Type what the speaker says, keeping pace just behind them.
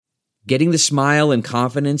Getting the smile and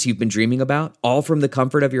confidence you've been dreaming about, all from the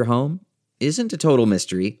comfort of your home, isn't a total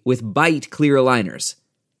mystery with Bite clear aligners.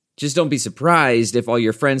 Just don't be surprised if all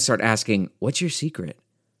your friends start asking, "What's your secret?"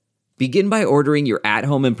 Begin by ordering your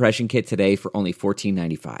at-home impression kit today for only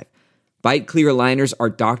 $14.95. Bite clear aligners are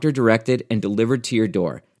doctor-directed and delivered to your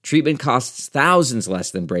door. Treatment costs thousands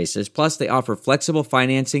less than braces, plus they offer flexible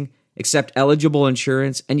financing, accept eligible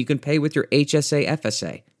insurance, and you can pay with your HSA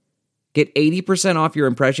FSA. Get 80% off your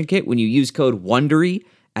impression kit when you use code WONDERY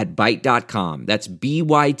at Byte.com. That's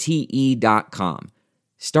BYTE.com.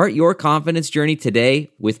 Start your confidence journey today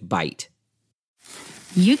with Byte.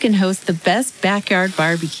 You can host the best backyard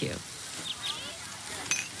barbecue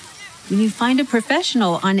when you find a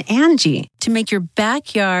professional on Angie to make your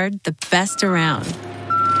backyard the best around.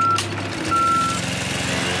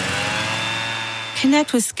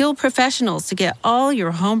 Connect with skilled professionals to get all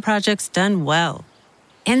your home projects done well.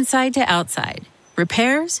 Inside to outside,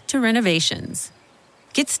 repairs to renovations.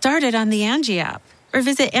 Get started on the Angie app or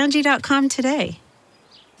visit Angie.com today.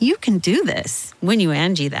 You can do this when you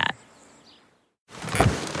Angie that.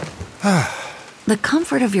 The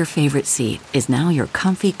comfort of your favorite seat is now your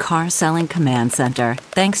comfy car-selling command center,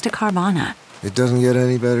 thanks to Carvana. It doesn't get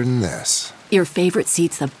any better than this. Your favorite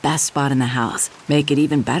seat's the best spot in the house. Make it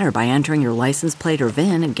even better by entering your license plate or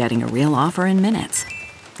VIN and getting a real offer in minutes.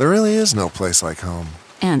 There really is no place like home.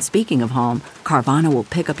 And speaking of home, Carvana will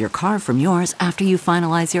pick up your car from yours after you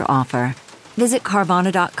finalize your offer. Visit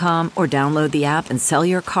Carvana.com or download the app and sell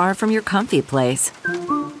your car from your comfy place.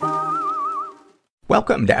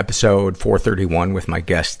 Welcome to episode 431 with my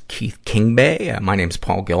guest Keith Kingbay. My name's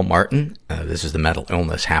Paul Gilmartin. This is the Mental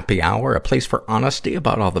Illness Happy Hour, a place for honesty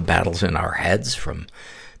about all the battles in our heads, from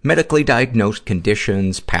medically diagnosed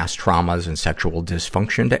conditions, past traumas, and sexual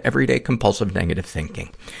dysfunction to everyday compulsive negative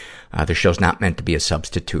thinking. The show's not meant to be a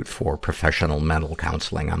substitute for professional mental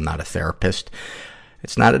counseling. I'm not a therapist.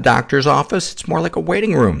 It's not a doctor's office. It's more like a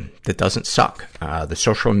waiting room that doesn't suck. The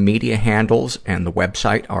social media handles and the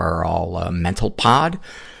website are all mentalpod,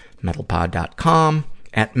 mentalpod.com,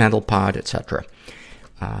 @mentalpod, etc.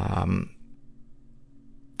 A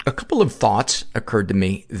couple of thoughts occurred to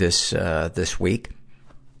me this week.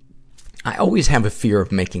 I always have a fear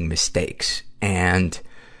of making mistakes, and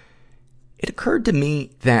it occurred to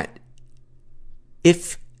me that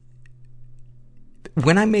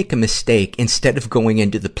when I make a mistake, instead of going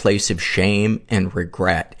into the place of shame and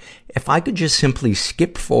regret, if I could just simply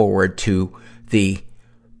skip forward to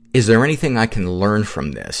is there anything I can learn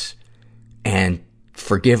from this, and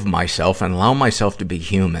forgive myself and allow myself to be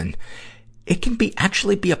human, it can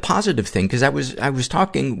actually be a positive thing. Cause I was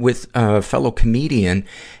talking with a fellow comedian,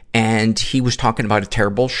 and he was talking about a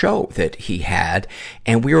terrible show that he had,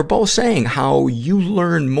 and we were both saying how you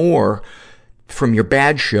learn more from your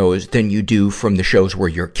bad shows than you do from the shows where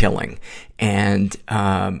you're killing. And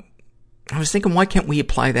I was thinking, why can't we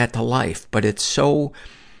apply that to life? But it's so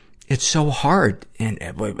hard.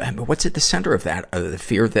 And what's at the center of that? The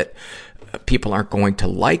fear that people aren't going to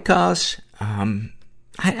like us?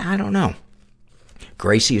 I don't know.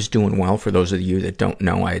 Gracie is doing well. For those of you that don't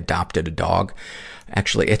know, I adopted a dog.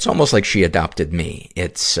 Actually, it's almost like she adopted me.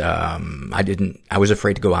 I was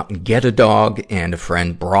afraid to go out and get a dog, and a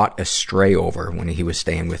friend brought a stray over when he was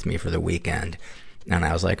staying with me for the weekend. And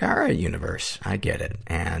I was like, all right, universe, I get it.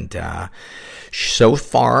 And, so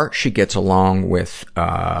far she gets along with,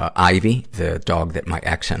 Ivy, the dog that my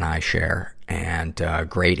ex and I share, and,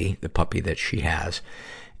 Grady, the puppy that she has.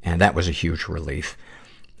 And that was a huge relief.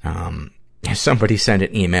 Somebody sent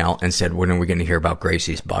an email and said, when are we going to hear about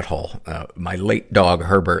Gracie's butthole? My late dog,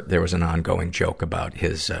 Herbert, there was an ongoing joke about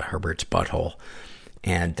Herbert's butthole.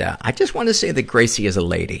 And, I just want to say that Gracie is a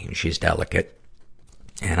lady, and she's delicate.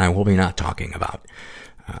 And I will be not talking about,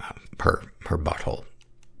 her butthole.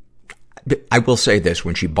 I will say this,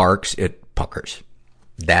 when she barks, it puckers.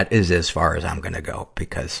 That is as far as I'm going to go,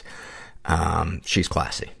 because, she's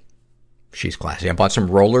classy. She's classy. I bought some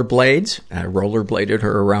rollerblades. I rollerbladed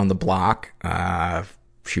her around the block.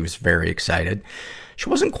 She was very excited. She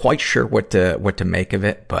wasn't quite sure what to make of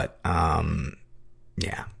it, but,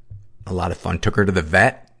 yeah, a lot of fun. Took her to the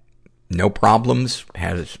vet. No problems.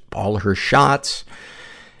 Had all her shots.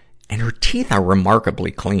 And her teeth are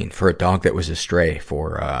remarkably clean for a dog that was a stray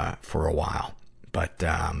for a while. But,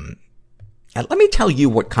 let me tell you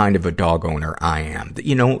what kind of a dog owner I am.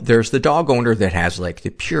 You know, there's the dog owner that has like the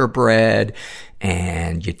purebred,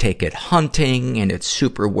 and you take it hunting, and it's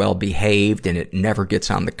super well behaved, and it never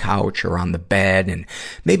gets on the couch or on the bed, and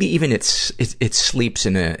maybe even it sleeps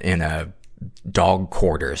in a dog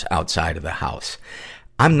quarters outside of the house.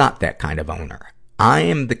 I'm not that kind of owner. I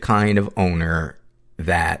am the kind of owner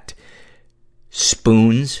that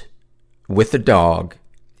spoons with the dog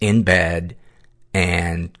in bed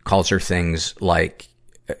and calls her things like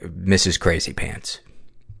Mrs. Crazy Pants.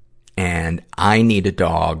 And I need a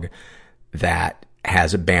dog that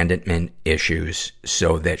has abandonment issues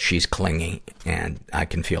so that she's clingy and I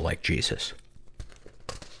can feel like Jesus.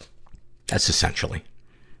 That's essentially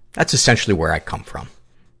where I come from.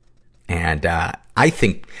 And I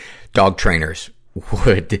think dog trainers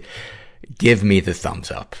would give me the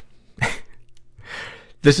thumbs up.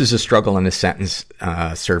 This is a struggle in a sentence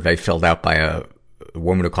survey filled out by a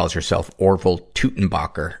woman who calls herself Orville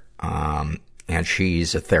Tutenbacher. And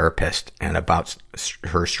she's a therapist, and about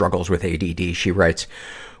her struggles with ADD, she writes,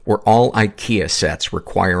 "We're all IKEA sets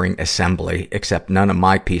requiring assembly, except none of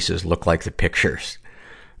my pieces look like the pictures."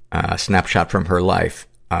 Snapshot from her life.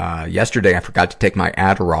 Yesterday I forgot to take my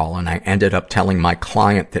Adderall, and I ended up telling my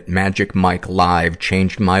client that Magic Mike Live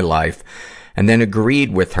changed my life, and then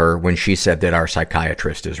agreed with her when she said that our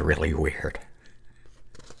psychiatrist is really weird.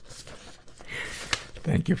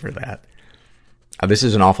 Thank you for that. This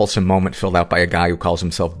is an awfulsome moment filled out by a guy who calls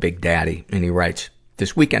himself Big Daddy, and he writes,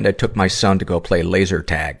 "This weekend I took my son to go play laser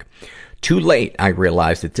tag. Too late, I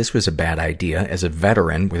realized that this was a bad idea as a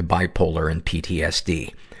veteran with bipolar and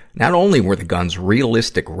PTSD. Not only were the guns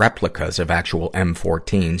realistic replicas of actual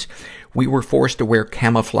M14s, we were forced to wear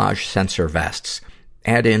camouflage sensor vests.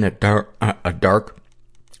 Add in a dark,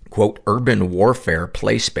 quote, urban warfare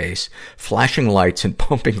play space, flashing lights and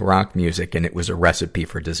pumping rock music, and it was a recipe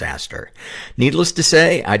for disaster. Needless to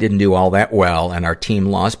say, I didn't do all that well, and our team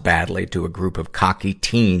lost badly to a group of cocky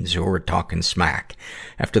teens who were talking smack.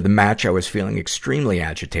 After the match, I was feeling extremely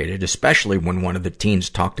agitated, especially when one of the teens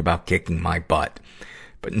talked about kicking my butt.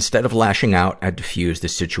 But instead of lashing out, I diffused the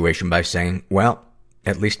situation by saying, well,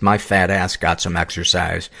 at least my fat ass got some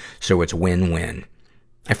exercise, so it's win-win.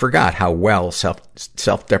 I forgot how well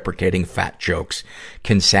self-deprecating fat jokes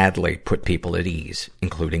can sadly put people at ease,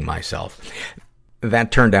 including myself."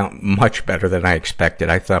 That turned out much better than I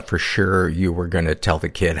expected. I thought for sure you were going to tell the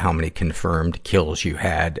kid how many confirmed kills you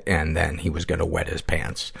had, and then he was going to wet his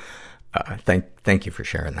pants. Thank you for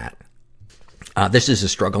sharing that. This is a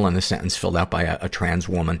struggle in a sentence filled out by a trans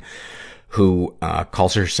woman who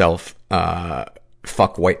calls herself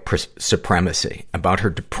fuck white supremacy. About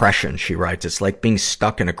her depression, she writes, "It's like being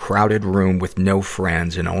stuck in a crowded room with no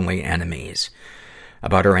friends and only enemies."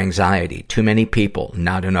 About her anxiety, too many people,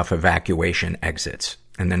 not enough evacuation exits.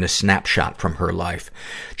 And then a snapshot from her life.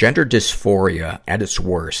 Gender dysphoria at its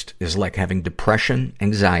worst is like having depression,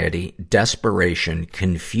 anxiety, desperation,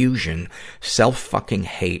 confusion, self-fucking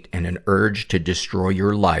hate, and an urge to destroy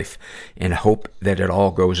your life in hope that it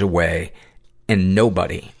all goes away and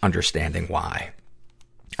nobody understanding why.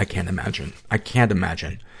 I can't imagine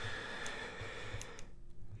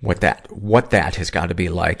what that has got to be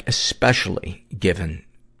like, especially given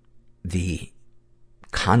the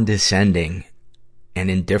condescending and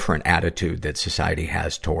indifferent attitude that society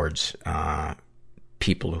has towards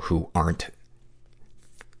people who aren't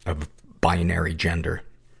of binary gender.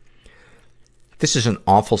 This is an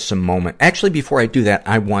awfulsome moment. Actually, before I do that,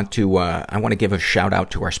 I want to give a shout out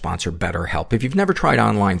to our sponsor, BetterHelp. If you've never tried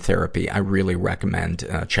online therapy, I really recommend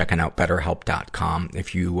checking out BetterHelp.com.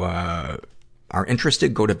 If you are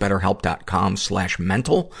interested, go to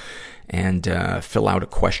BetterHelp.com/mental and fill out a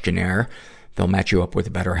questionnaire. They'll match you up with a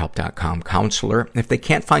BetterHelp.com counselor. If they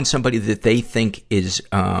can't find somebody that they think is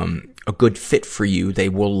a good fit for you, they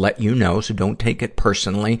will let you know, so don't take it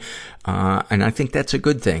personally. And I think that's a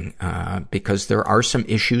good thing, because there are some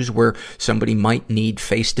issues where somebody might need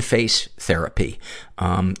face-to-face therapy,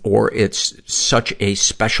 or it's such a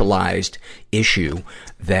specialized issue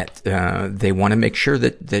that they want to make sure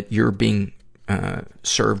that you're being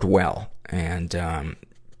served well. And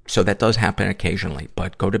so that does happen occasionally,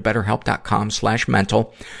 but go to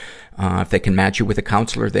BetterHelp.com/mental. If they can match you with a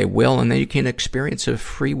counselor, they will, and then you can experience a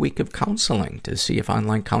free week of counseling to see if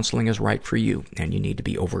online counseling is right for you, and you need to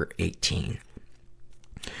be over 18.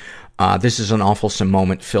 This is an awfulsome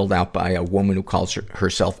moment filled out by a woman who calls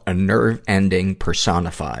herself a nerve ending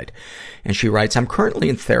personified. And she writes, "I'm currently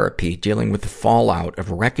in therapy dealing with the fallout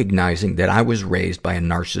of recognizing that I was raised by a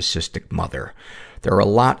narcissistic mother. There are a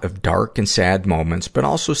lot of dark and sad moments, but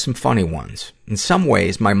also some funny ones. In some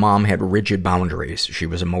ways, my mom had rigid boundaries. She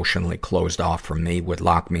was emotionally closed off from me, would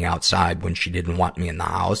lock me outside when she didn't want me in the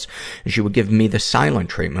house, and she would give me the silent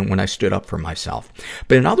treatment when I stood up for myself.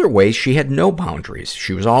 But in other ways, she had no boundaries.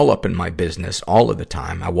 She was all up in my business all of the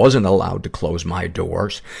time. I wasn't allowed to close my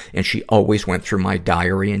doors, and she always went through my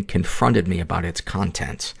diary and confronted me about its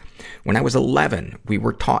contents. When I was 11, we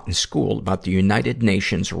were taught in school about the United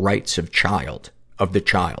Nations rights of the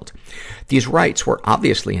child. These rights were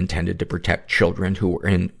obviously intended to protect children who were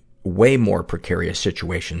in way more precarious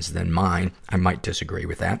situations than mine. I might disagree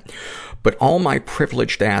with that. But all my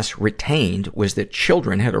privileged ass retained was that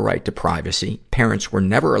children had a right to privacy, parents were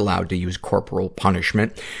never allowed to use corporal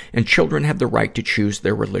punishment, and children had the right to choose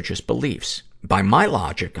their religious beliefs. By my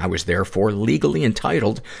logic, I was therefore legally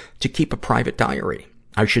entitled to keep a private diary.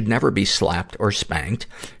 I should never be slapped or spanked.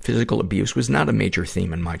 Physical abuse was not a major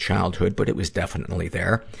theme in my childhood, but it was definitely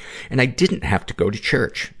there. And I didn't have to go to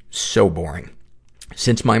church. So boring.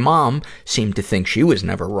 Since my mom seemed to think she was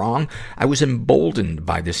never wrong, I was emboldened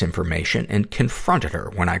by this information and confronted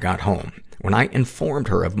her when I got home. When I informed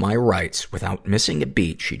her of my rights without missing a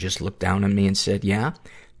beat, she just looked down on me and said, yeah,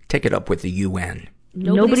 take it up with the UN.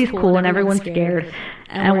 Nobody's cool and everyone's scared.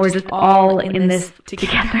 And we're just all in this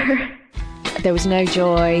together. There was no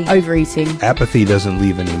joy. Overeating. Apathy doesn't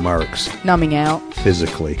leave any marks. Numbing out.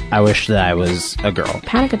 Physically. I wish that I was a girl.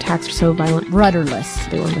 Panic attacks are so violent. Rudderless.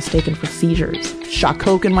 They were mistaken for seizures. Shot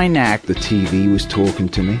coke in my neck. The TV was talking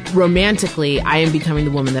to me. Romantically, I am becoming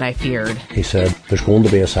the woman that I feared. He said, there's going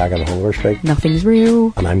to be a second hunger strike. Nothing's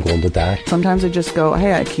real. And I'm going to die. Sometimes I just go,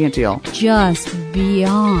 hey, I can't deal. Just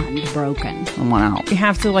beyond broken. I want out. You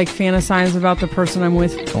have to fantasize about the person I'm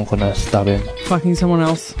with. I'm gonna stop it. Fucking someone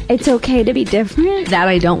else. It's okay to be different. That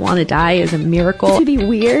I don't want to die is a miracle. To be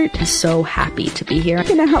weird. I'm so happy to be here. I'm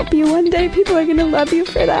gonna help you one day. People are gonna love you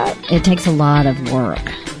for that. It takes a lot of work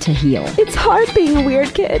to heal. It's hard being a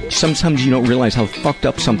weird kid. Sometimes you don't realize how fucked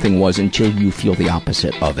up something was until you feel the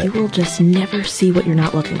opposite of it. You will just never see what you're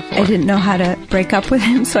not looking for. I didn't know how to break up with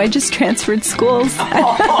him, so I just transferred schools.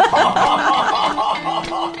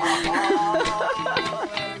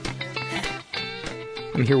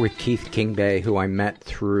 I'm here with Keith Kingbay, who I met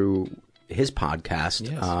through his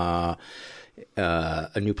podcast. Yes.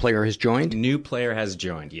 A new player has joined? New player has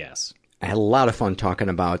joined, yes. I had a lot of fun talking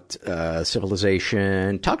about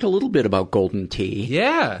Civilization. Talked a little bit about Golden Tee.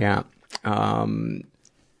 Yeah. Yeah. And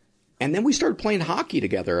then we started playing hockey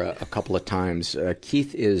together a couple of times.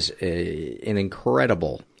 Keith is an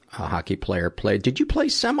incredible hockey player. Did you play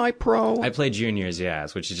semi-pro? I played juniors,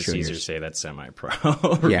 yes, which is just easier to say that's semi-pro.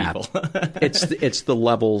 Yeah. It's the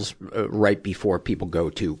levels right before people go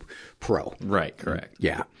to pro. Right, correct.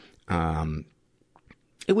 Yeah.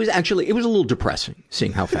 It was a little depressing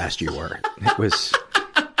seeing how fast you were. It was,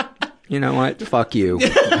 you know what? Fuck you.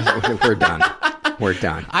 We're done. We're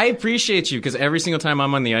done. I appreciate you because every single time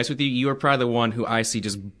I'm on the ice with you, you are probably the one who I see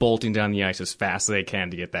just bolting down the ice as fast as they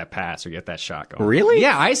can to get that pass or get that shot going. Really?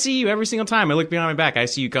 Yeah, I see you every single time. I look behind my back. I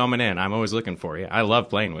see you coming in. I'm always looking for you. I love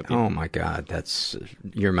playing with you. Oh my God.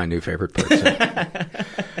 You're my new favorite person.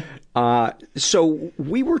 So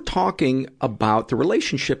we were talking about the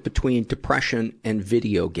relationship between depression and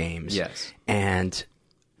video games. Yes. And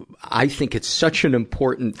I think it's such an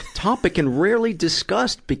important topic and rarely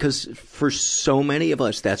discussed because for so many of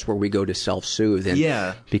us, that's where we go to self-soothe. And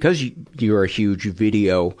yeah. Because you're a huge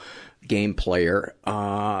video game player,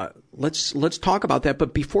 let's talk about that.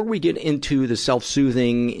 But before we get into the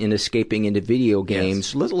self-soothing and escaping into video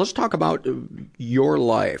games, yes. Let's talk about your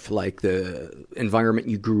life, like the environment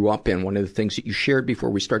you grew up in. One of the things that you shared before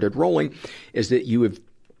we started rolling is that you have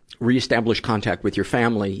reestablished contact with your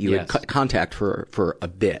family. You had cut contact for a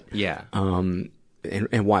bit. Yeah. And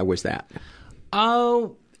why was that?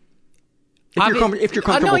 Oh. If you're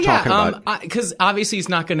comfortable talking about it. Because obviously it's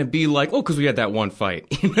not going to be like, because we had that one fight.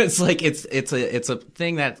 It's like, it's a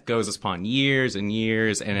thing that goes upon years and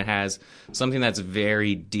years, and it has something that's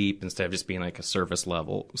very deep instead of just being like a surface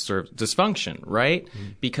level dysfunction, right? Mm-hmm.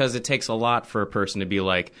 Because it takes a lot for a person to be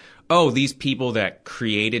like, oh, these people that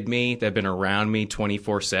created me, that have been around me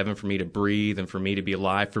 24/7 for me to breathe and for me to be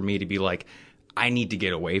alive, for me to be like, I need to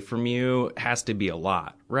get away from you, has to be a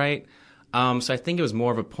lot, right? So I think it was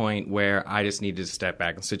more of a point where I just needed to step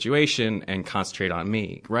back in the situation and concentrate on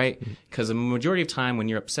me, right? Because the majority of time when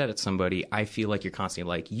you're upset at somebody, I feel like you're constantly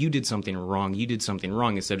like, you did something wrong,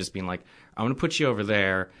 instead of just being like, I'm going to put you over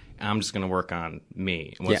there, and I'm just going to work on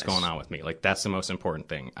me and what's going on with me. Like, that's the most important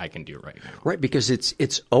thing I can do right now. Right, because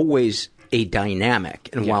it's always a dynamic.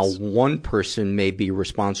 And while one person may be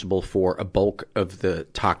responsible for a bulk of the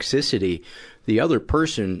toxicity, the other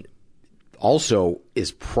person also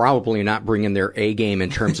is probably not bringing their A game in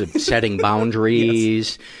terms of setting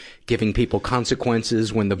boundaries, giving people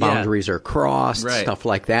consequences when the boundaries are crossed, stuff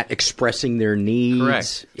like that, expressing their needs.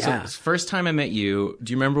 Correct. Yeah. So, first time I met you,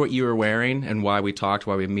 do you remember what you were wearing and why we talked,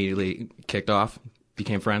 why we immediately kicked off,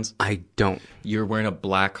 became friends? I don't. You were wearing a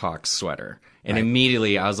Blackhawks sweater. And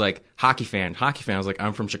immediately I was like, hockey fan. I was like,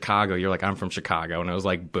 I'm from Chicago. You're like, I'm from Chicago. And it was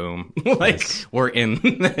like, boom. We're in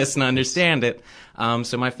this and understand it.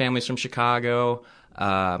 So my family's from Chicago.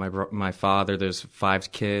 My father, there's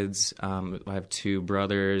 5 kids. I have 2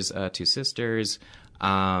 brothers, 2 sisters.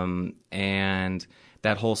 And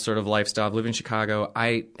that whole sort of lifestyle of living in Chicago,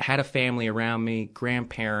 I had a family around me,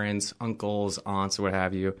 grandparents, uncles, aunts, or what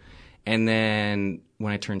have you. And then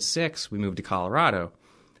when I turned 6, we moved to Colorado.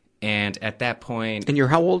 And at that point... And you're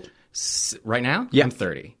how old? Right now? Yeah. I'm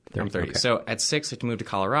 30. I'm 30. Okay. So at 6, I had to move to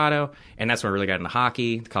Colorado. And that's when I really got into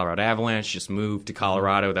hockey. The Colorado Avalanche, just moved to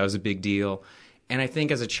Colorado. That was a big deal. And I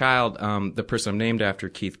think as a child, the person I'm named after,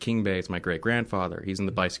 Keith Kingbay, is my great-grandfather. He's in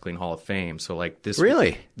the Bicycling Hall of Fame. So, like, this...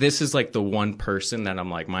 Really? This is, like, the one person that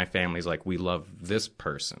I'm like, my family's like, we love this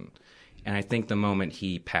person. And I think the moment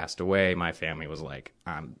he passed away, my family was like,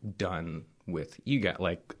 I'm done with you guys.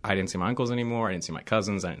 Like, I didn't see my uncles anymore. I didn't see my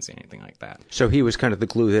cousins. I didn't see anything like that. So he was kind of the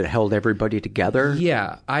glue that held everybody together?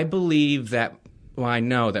 Yeah. I believe that... Well, I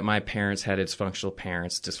know that my parents had dysfunctional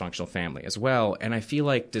parents, dysfunctional family as well. And I feel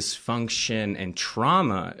like dysfunction and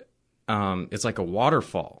trauma, it's like a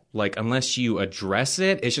waterfall. Like, unless you address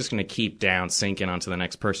it, it's just going to keep down, sinking onto the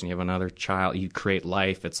next person. You have another child, you create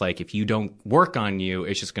life. It's like, if you don't work on you,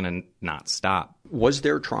 it's just going to not stop. Was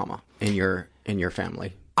there trauma in your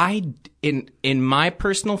family? In my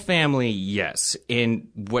personal family, yes. In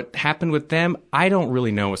what happened with them, I don't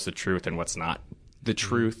really know what's the truth and what's not the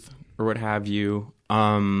truth. Or what have you.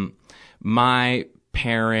 My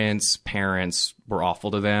parents were awful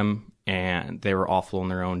to them, and they were awful in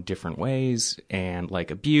their own different ways, and like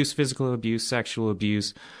abuse, physical abuse, sexual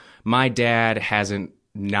abuse. My dad hasn't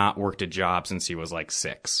not worked a job since he was like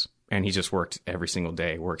 6, and he just worked every single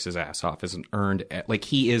day, works his ass off, isn't earned. Like,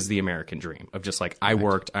 he is the American dream of just like, I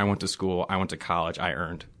worked, I went to school, I went to college, I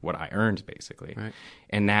earned what I earned, basically. Right.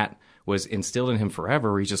 And that was instilled in him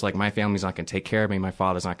forever, where he's just like, my family's not going to take care of me, my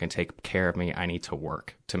father's not going to take care of me, I need to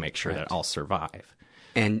work to make sure that I'll survive.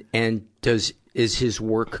 And is his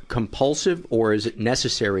work compulsive, or is it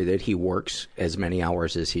necessary that he works as many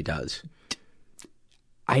hours as he does?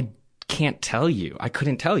 I can't tell you. I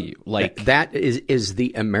couldn't tell you. Like, that is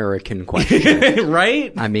the American question.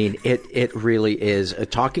 Right? I mean, it really is.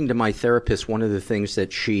 Talking to my therapist, one of the things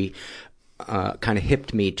that she kind of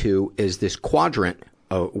hipped me to is this quadrant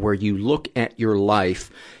where you look at your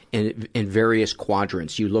life in various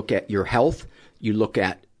quadrants. You look at your health, you look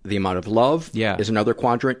at the amount of love is another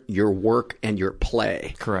quadrant, your work and your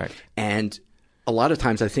play. Correct. And a lot of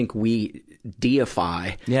times I think we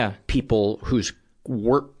deify people whose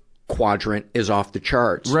work quadrant is off the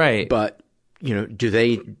charts. Right. But, you know, do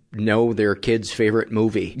they know their kid's favorite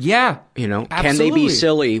movie? Yeah. You know, absolutely. Can they be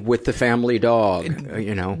silly with the family dog?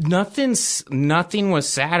 You know, nothing was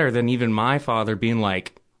sadder than even my father being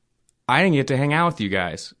like, I didn't get to hang out with you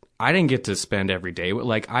guys. I didn't get to spend every day.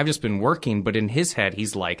 Like, I've just been working. But in his head,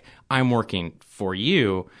 he's like, I'm working for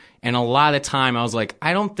you. And a lot of the time I was like,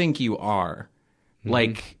 I don't think you are. Mm-hmm.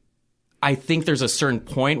 Like, I think there's a certain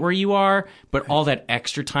point where you are, but all that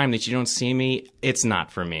extra time that you don't see me, it's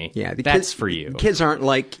not for me. Yeah, that's for you. Kids aren't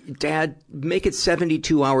like, Dad, make it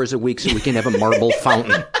 72 hours a week so we can have a marble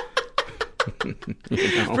fountain. You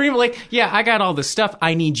know? For people like, yeah, I got all this stuff.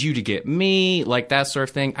 I need you to get me, like that sort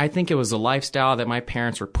of thing. I think it was a lifestyle that my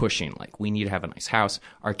parents were pushing. Like, we need to have a nice house.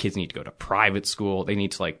 Our kids need to go to private school. They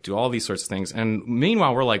need to like do all these sorts of things. And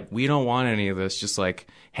meanwhile, we're like, we don't want any of this. Just like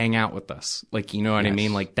hang out with us. Like, you know what I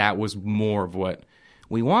mean? Like, that was more of what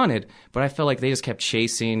we wanted. But I felt like they just kept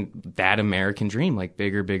chasing that American dream, like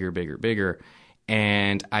bigger, bigger, bigger, bigger.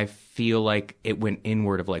 And I feel like it went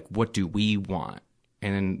inward of like, what do we want?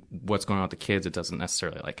 And then what's going on with the kids, it doesn't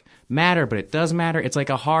necessarily like matter, but it does matter. It's like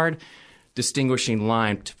a hard distinguishing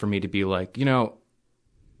line for me to be like, you know,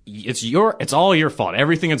 it's all your fault.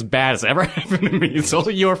 Everything that's bad has ever happened to me, it's all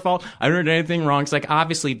your fault. I don't do anything wrong. It's like,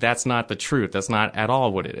 obviously that's not the truth. That's not at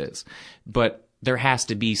all what it is. But there has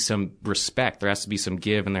to be some respect. There has to be some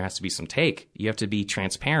give, and there has to be some take. You have to be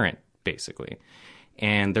transparent, basically.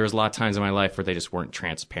 And there was a lot of times in my life where they just weren't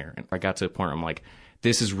transparent. I got to a point where I'm like,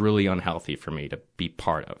 this is really unhealthy for me to be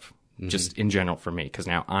part of, just in general for me, because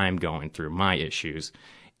now I'm going through my issues.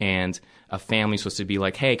 And a family's supposed to be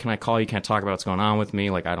like, hey, can I call you? Can I talk about what's going on with me?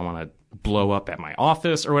 Like, I don't want to blow up at my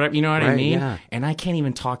office or whatever. You know what I mean? Yeah. And I can't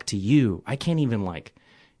even talk to you. I can't even, like,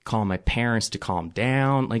 call my parents to calm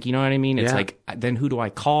down. Like, you know what I mean? It's like, then who do I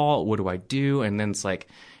call? What do I do? And then it's like,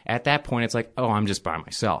 at that point, it's like, oh, I'm just by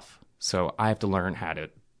myself. So I have to learn how to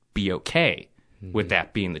be okay with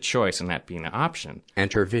that being the choice and that being the option.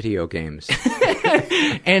 Enter video games.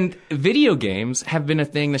 And video games have been a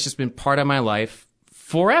thing that's just been part of my life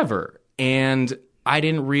forever. And I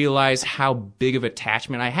didn't realize how big of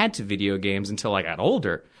attachment I had to video games until I got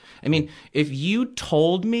older. I mean, if you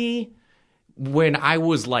told me when I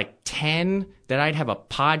was like 10 that I'd have a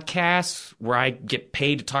podcast where I get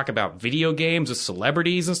paid to talk about video games with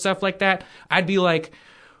celebrities and stuff like that, I'd be like,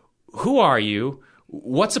 who are you?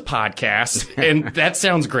 What's a podcast? And that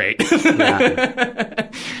sounds great.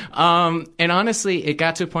 And honestly, it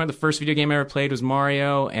got to a point, the first video game I ever played was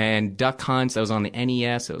Mario and Duck Hunt. That was on the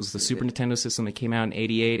NES. It was the Super Nintendo system that came out in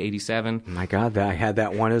 88, 87. My God, I had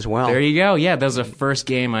that one as well. There you go. Yeah, that was the first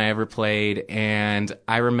game I ever played. And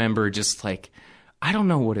I remember just like, I don't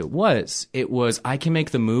know what it was. It was, I can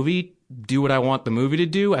make the movie do what I want the movie to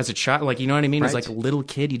do as a child. Like, you know what I mean? Right. As like a little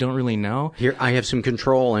kid, you don't really know. Here, I have some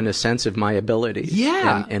control and a sense of my abilities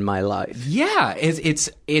in my life. Yeah.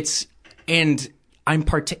 It's and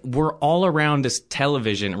we're all around this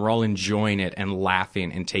television. We're all enjoying it and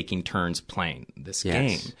laughing and taking turns playing this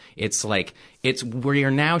game. It's like, we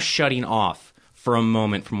are now shutting off for a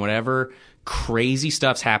moment from whatever crazy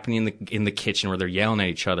stuff's happening in the kitchen where they're yelling at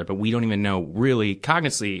each other, but we don't even know really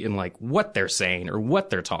cognitively in like what they're saying or what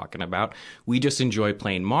they're talking about. We just enjoy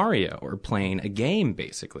playing Mario or playing a game,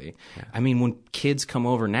 basically. Yeah. I mean, when kids come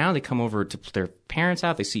over now, they come over to their parents'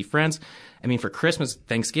 house, they see friends. I mean, for Christmas,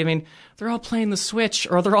 Thanksgiving, they're all playing the Switch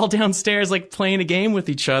or they're all downstairs like playing a game with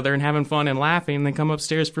each other and having fun and laughing, and then come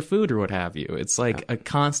upstairs for food or what have you. It's like a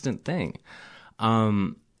constant thing.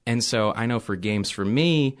 And so I know for games, for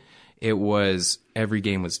me, it was every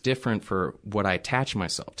game was different for what I attach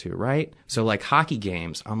myself to, right? So like hockey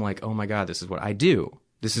games, I'm like, oh my God, this is what I do.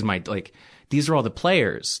 This is my, like, these are all the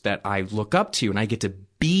players that I look up to and I get to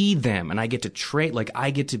be them and I get to trade, like I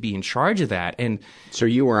get to be in charge of that. And so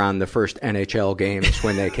you were on the first NHL games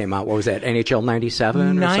when they came out. What was that? NHL 97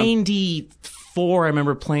 or 94, I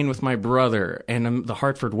remember playing with my brother, and the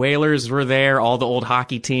Hartford Whalers were there, all the old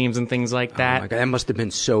hockey teams and things like that. Oh my God, that must have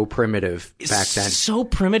been so primitive back then. So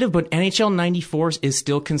primitive, but NHL 94 is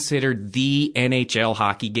still considered the NHL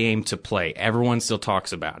hockey game to play. Everyone still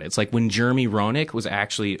talks about it. It's like when Jeremy Roenick was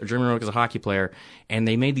a hockey player, and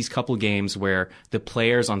they made these couple games where the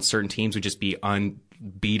players on certain teams would just be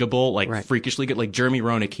unbeatable, like freakishly good. Like Jeremy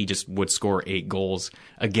Roenick, he just would score 8 goals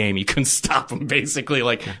a game. You couldn't stop him, basically.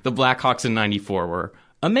 Like the Blackhawks in 94 were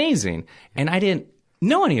amazing. And I didn't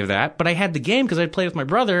know any of that, but I had the game because I'd play with my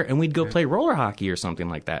brother and we'd go play roller hockey or something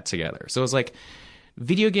like that together. So it was like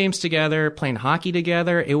video games together, playing hockey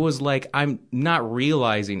together. It was like I'm not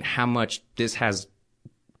realizing how much this has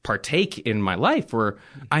partake in my life, where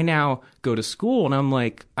I now go to school and I'm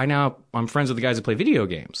like, I'm friends with the guys that play video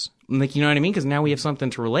games. Like, you know what I mean? Because now we have something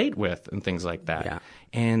to relate with and things like that. Yeah.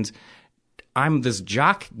 And I'm this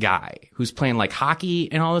jock guy who's playing like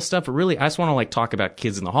hockey and all this stuff. But really, I just want to like talk about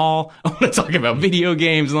kids in the hall. I want to talk about video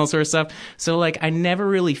games and all sort of stuff. So like, I never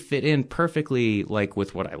really fit in perfectly like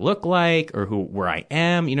with what I look like or where I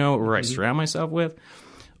am, you know, or where I surround myself with.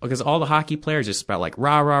 Because all the hockey players just about like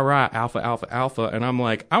rah, rah, rah, alpha, alpha, alpha. And I'm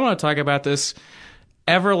like, I want to talk about this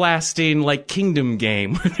everlasting like kingdom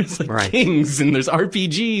game where there's like kings and there's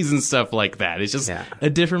RPGs and stuff like that. It's just a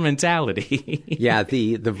different mentality. Yeah,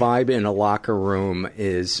 the vibe in a locker room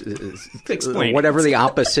is whatever the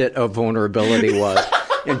opposite of vulnerability was.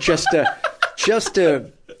 And just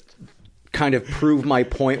to kind of prove my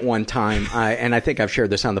point one time, and I think I've shared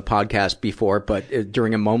this on the podcast before, but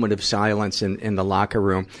during a moment of silence in the locker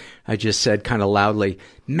room, I just said kind of loudly,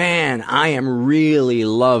 "Man, I am really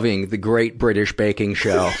loving the Great British Baking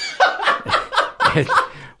Show." And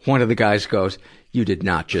one of the guys goes, "You did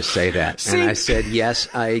not just say that." And I said, "Yes,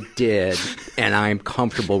 I did. And I'm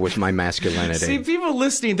comfortable with my masculinity." See, people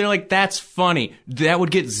listening, they're like, "That's funny." That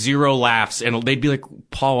would get 0 laughs. And they'd be like,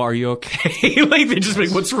 "Paul, are you okay?" Like, they'd just be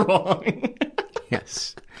like, "What's wrong?"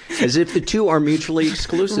 Yes. As if the two are mutually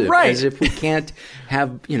exclusive. Right. As if we can't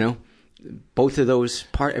have, both of those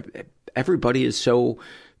everybody is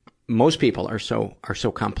most people are so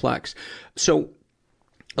complex. So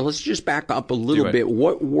let's just back up a little bit.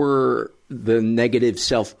 What were the negative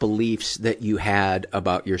self-beliefs that you had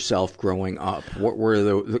about yourself growing up? What were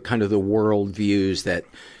the kind of the world views that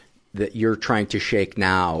you're trying to shake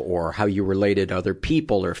now, or how you related to other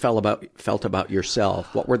people or felt about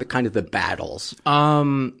yourself? What were the kind of the battles?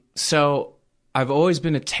 So I've always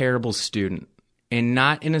been a terrible student, and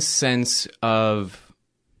not in a sense of,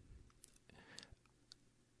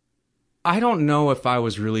 I don't know if I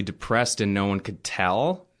was really depressed and no one could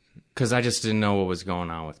tell, because I just didn't know what was going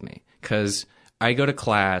on with me. Because I go to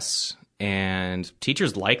class and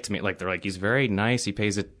teachers liked me. Like, they're like, he's very nice. He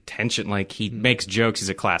pays attention. Like, he makes jokes. He's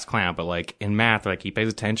a class clown. But like in math, like, he pays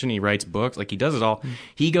attention. He writes books. Like, he does it all.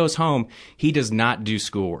 He goes home. He does not do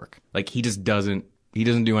schoolwork. Like, he just doesn't. He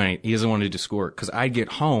doesn't do anything. He doesn't want to do schoolwork. Because I'd get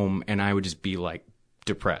home and I would just be like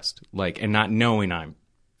depressed. Like, and not knowing I'm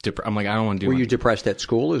like, I don't want to do. Were you depressed at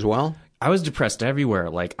school as well? I was depressed everywhere.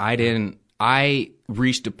 Like I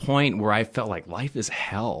reached a point where I felt like life is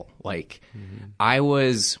hell. Like I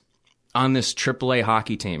was on this AAA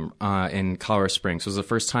hockey team in Colorado Springs. It was the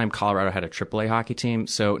first time Colorado had a AAA hockey team.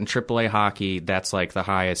 So in AAA hockey, that's like the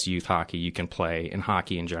highest youth hockey you can play. And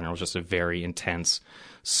hockey in general is just a very intense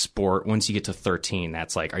sport. Once you get to 13,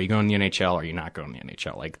 that's like, are you going to the NHL or are you not going to the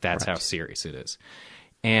NHL? Like that's how serious it is.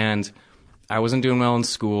 And I wasn't doing well in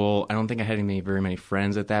school. I don't think I had very many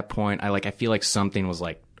friends at that point. I feel like something was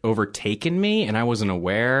like overtaken me and I wasn't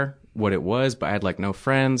aware what it was, but I had like no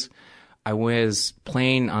friends. I was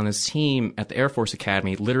playing on this team at the Air Force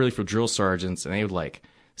Academy, literally for drill sergeants, and they would like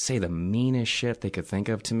say the meanest shit they could think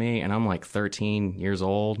of to me, and I'm like 13 years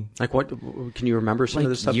old. Like what? Can you remember some of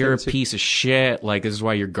the stuff? You're a piece of shit. Like, this is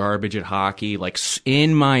why you're garbage at hockey. Like,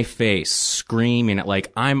 in my face, screaming at,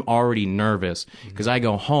 like, I'm already nervous because I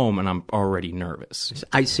go home and I'm already nervous.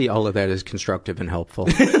 I see all of that as constructive and helpful.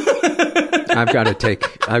 I've got to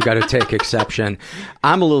take exception.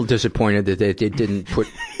 I'm a little disappointed that they didn't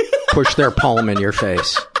push their palm in your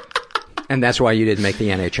face, and that's why you didn't make the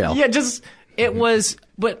NHL. Yeah, it was,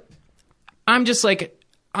 but I'm just like,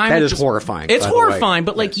 that is horrifying. It's horrifying,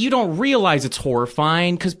 but like, you don't realize it's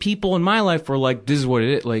horrifying because people in my life were like, this is what it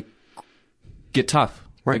is. Like, get tough.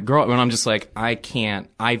 Right. Like, grow up. And I'm just like, I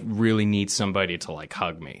really need somebody to like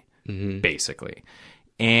hug me, basically.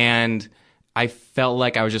 And I felt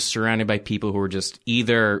like I was just surrounded by people who were just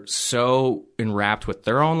either so enwrapped with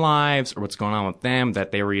their own lives or what's going on with them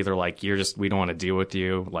that they were either like, we don't want to deal with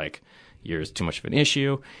you. Like, you're too much of an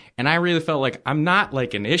issue. And I really felt like I'm not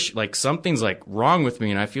like an issue. Like, something's like wrong with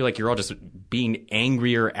me. And I feel like you're all just being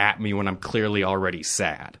angrier at me when I'm clearly already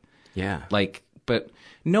sad. Yeah. Like, but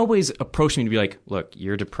nobody's approached me to be like, look,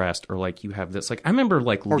 you're depressed, or like, you have this. Like, I remember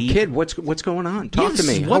like, kid, what's going on? Talk to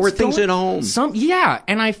me. How are things at home?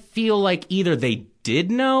 And I feel like either they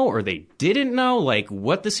did know or they didn't know like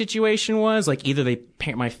what the situation was. Like, either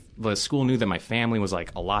the school knew that my family was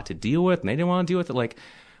like a lot to deal with and they didn't want to deal with it. Like,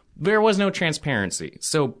 there was no transparency.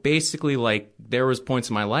 So basically, like, there was points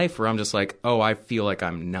in my life where I'm just like, oh, I feel like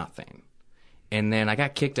I'm nothing. And then I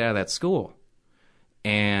got kicked out of that school.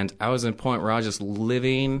 And I was at a point where I was just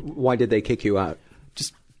living. Why did they kick you out?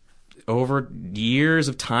 Just over years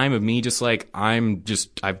of time of me just like,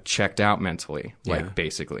 I've checked out mentally, like,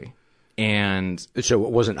 basically. And so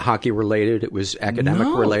it wasn't hockey related, it was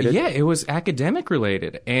academic related? Yeah, it was academic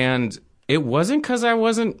related. And it wasn't because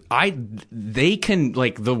the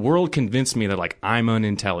world convinced me that like, I'm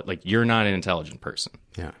unintelligent, like, you're not an intelligent person,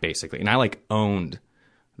 basically. And I like owned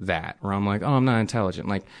that, where I'm like, oh, I'm not intelligent.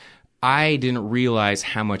 Like, I didn't realize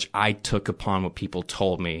how much I took upon what people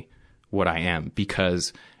told me what I am,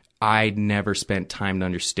 because I'd never spent time to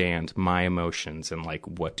understand my emotions and like,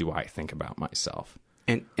 what do I think about myself?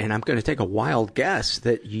 And I'm going to take a wild guess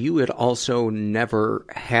that you had also never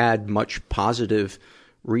had much positive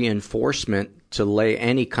reinforcement to lay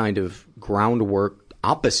any kind of groundwork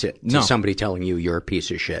opposite to somebody telling you you're a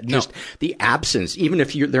piece of shit. Just the absence, even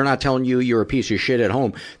if they're not telling you you're a piece of shit at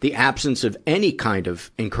home, the absence of any kind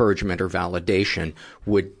of encouragement or validation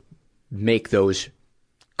would make those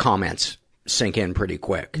comments sink in pretty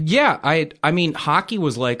quick. Yeah, I mean, hockey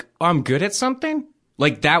was like, oh, I'm good at something.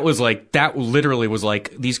 Like, that literally was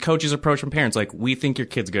like, these coaches approach from parents like, we think your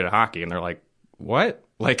kid's good at hockey. And they're like, what?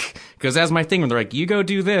 Like, because that's my thing when they're like, you go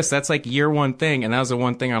do this. That's like year one thing. And that was the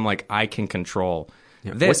one thing I'm like, I can control.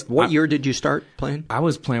 Yeah. What year did you start playing? I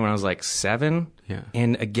was playing when I was like 7. Yeah.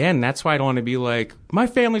 And again, that's why I don't want to be like, my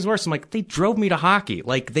family's worse. I'm like, they drove me to hockey.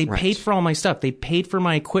 Like, they paid for all my stuff. They paid for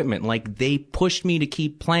my equipment. Like, they pushed me to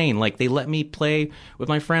keep playing. Like, they let me play with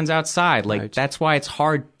my friends outside. Like, that's why it's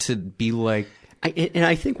hard to be like. And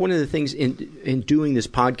I think one of the things in doing this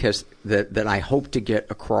podcast that I hope to get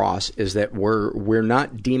across is that we're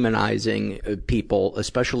not demonizing people,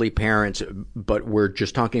 especially parents, but we're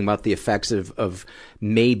just talking about the effects of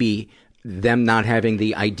maybe them not having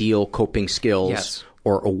the ideal coping skills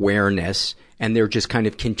or awareness, and they're just kind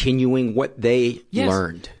of continuing what they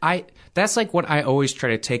learned. That's like what I always try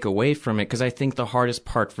to take away from it, because I think the hardest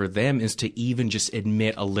part for them is to even just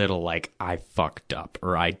admit a little, like, I fucked up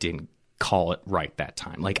or I didn't call it right that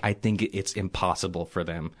time. Like, I think it's impossible for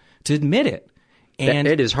them to admit it. And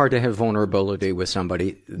it is hard to have vulnerability with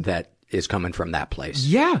somebody that is coming from that place.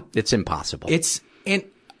 Yeah. It's impossible. And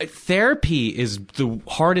therapy is the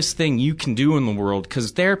hardest thing you can do in the world,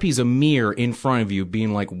 because therapy is a mirror in front of you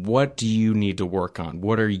being like, what do you need to work on?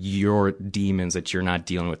 What are your demons that you're not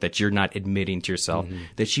dealing with, that you're not admitting to yourself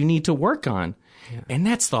that you need to work on? Yeah. And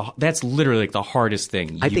that's literally like the hardest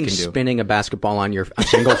thing I think can do. Spinning a basketball on your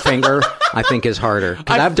single finger, I think is harder.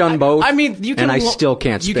 Because I've done both. I mean, you can, and I still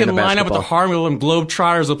can't spin a basketball. You can line up with the Harlem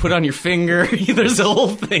Globetrotters. They'll put it on your finger. There's a whole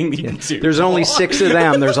thing you can do. There's only 6 of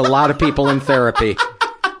them. There's a lot of people in therapy.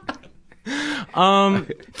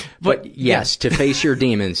 But yes, to face your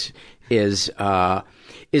demons is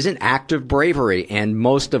an act of bravery, and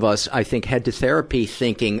most of us, I think, head to therapy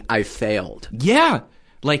thinking I failed. Yeah.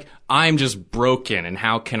 Like, I'm just broken, and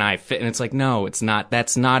how can I fit? And it's like, no, it's not.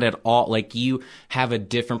 That's not at all. Like, you have a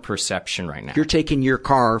different perception right now. You're taking your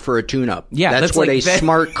car for a tune-up. Yeah, that's what a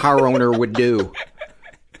smart car owner would do.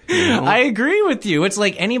 You know? I agree with you. It's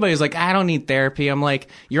like anybody who's like, I don't need therapy. I'm like,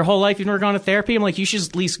 your whole life you've never gone to therapy? I'm like, you should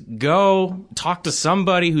at least go talk to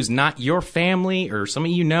somebody who's not your family or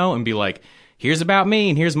somebody you know and be like, here's about me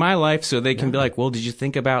and here's my life. So they can be like, well, did you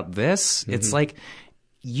think about this? Mm-hmm. It's like,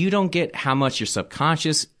 you don't get how much your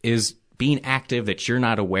subconscious is being active that you're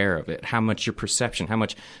not aware of it, how much your perception, how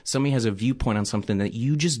much somebody has a viewpoint on something that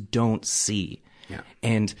you just don't see. Yeah.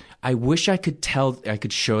 And I wish I could show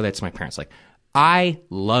that to my parents. Like, I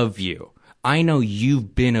love you. I know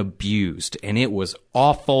you've been abused and it was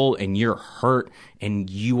awful and you're hurt and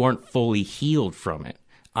you aren't fully healed from it.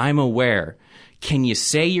 I'm aware. Can you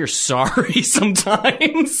say you're sorry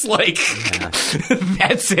sometimes? Like,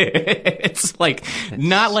 that's it. It's like,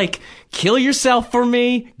 not like, kill yourself for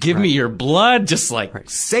me, give me your blood, just like,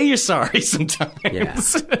 say you're sorry sometimes. Yeah.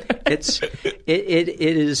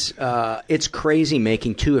 It's crazy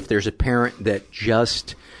making too, if there's a parent that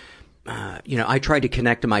just, I tried to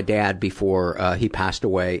connect to my dad before he passed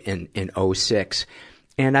away in 2006.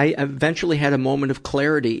 And I eventually had a moment of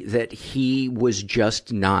clarity that he was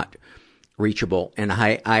just not reachable. And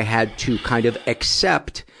I had to kind of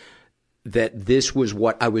accept that this was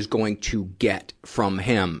what I was going to get from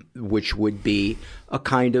him, which would be a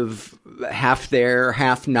kind of half there,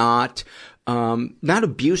 half not. Not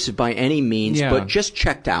abusive by any means, but just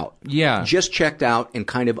checked out. Yeah. Just checked out and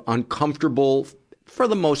kind of uncomfortable for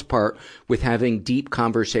the most part with having deep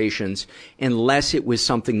conversations, unless it was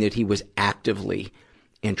something that he was actively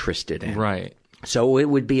interested in. Right. So it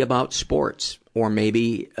would be about sports, or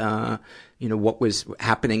maybe, what was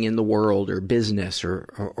happening in the world, or business,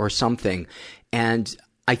 or something. And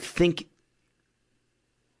I think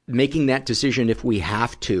making that decision, if we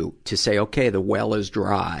have to say, okay, the well is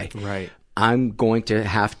dry. Right. I'm going to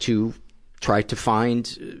have to try to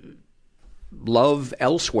find love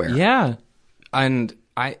elsewhere. Yeah. And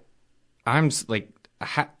I'm like,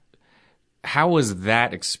 how was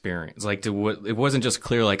that experience? Like, it wasn't just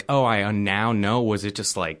clear, like, oh, I now know. Was it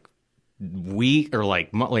just like week, or like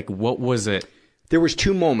what was it? There was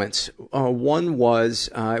 2 moments. One was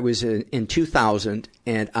it was in 2000,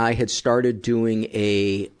 and I had started doing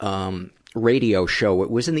a radio show. It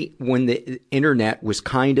was when the internet was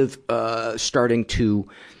kind of starting to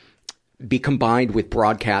be combined with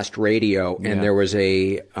broadcast radio, and there was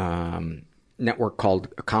a network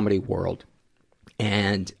called Comedy World.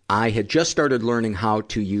 And I had just started learning how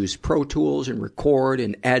to use Pro Tools and record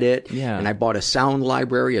and edit. Yeah. And I bought a sound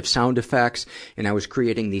library of sound effects, and I was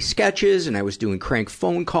creating these sketches, and I was doing crank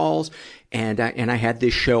phone calls. And I had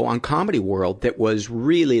this show on Comedy World that was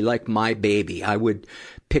really like my baby. I would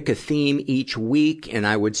pick a theme each week, and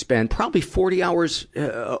I would spend probably 40 hours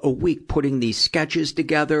a week putting these sketches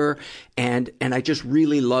together. And I just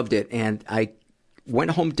really loved it. And I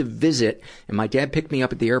went home to visit, and my dad picked me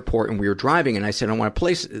up at the airport, and we were driving, and I said, I want to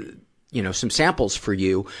place, some samples for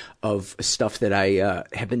you of stuff that I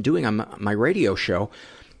have been doing on my radio show.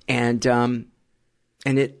 And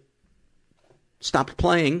it stopped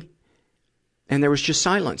playing, and there was just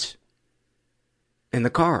silence in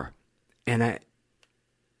the car. And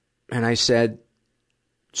I said,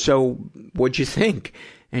 so what'd you think?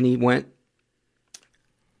 And he went,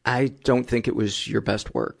 I don't think it was your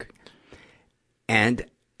best work. And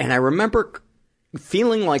I remember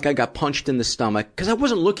feeling like I got punched in the stomach, because I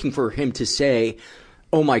wasn't looking for him to say,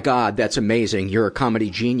 oh my God, that's amazing, you're a comedy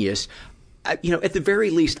genius. At the very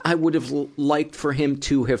least, I would have liked for him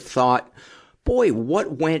to have thought, boy,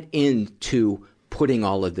 what went into putting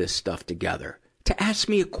all of this stuff together? To ask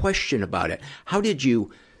me a question about it. How did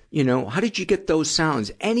you get those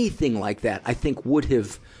sounds? Anything like that, I think would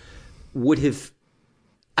have,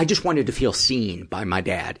 I just wanted to feel seen by my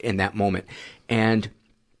dad in that moment. And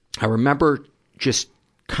I remember just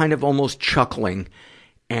kind of almost chuckling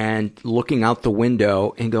and looking out the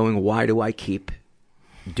window and going, why do I keep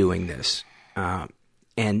doing this?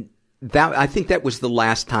 I think that was the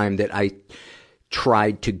last time that I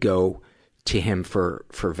tried to go to him for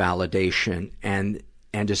validation. And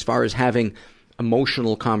as far as having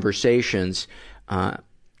emotional conversations,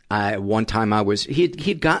 one time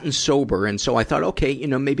he'd gotten sober, and so I thought, okay,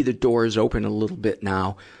 maybe the door is open a little bit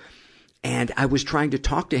now. And I was trying to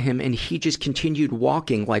talk to him, and he just continued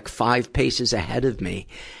walking like 5 paces ahead of me.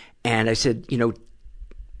 And I said,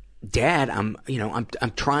 Dad, I'm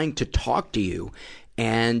trying to talk to you.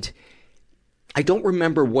 And I don't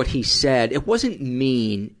remember what he said. It wasn't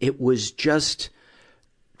mean. It was just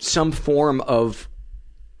some form of,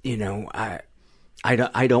 I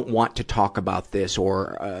don't want to talk about this,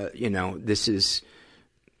 or, this is,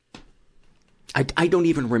 I don't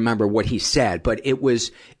even remember what he said, but it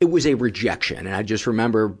was a rejection. And I just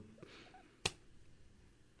remember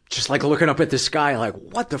just like looking up at the sky, like,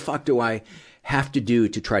 what the fuck do I have to do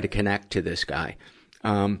to try to connect to this guy?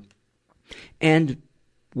 And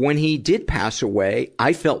when he did pass away,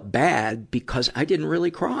 I felt bad because I didn't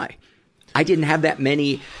really cry. I didn't have that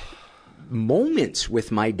many moments with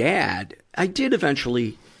my dad. I did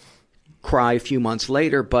eventually cry a few months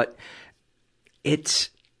later, but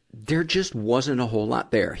there just wasn't a whole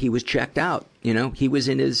lot there. He was checked out, he was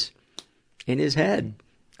in his head.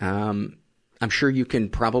 I'm sure you can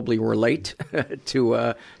probably relate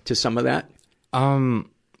to some of that. I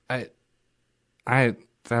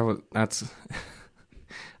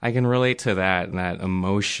can relate to that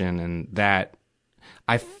emotion, and that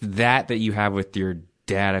you have with your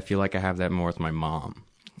dad. I feel like I have that more with my mom,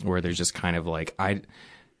 where there's just kind of like, I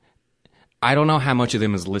don't know how much of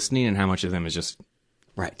them is listening and how much of them is just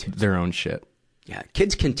right their own shit. Yeah,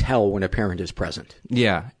 kids can tell when a parent is present.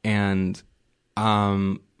 Yeah, and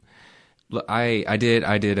I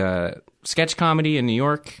did a sketch comedy in New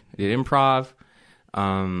York. I did improv.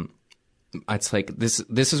 It's like this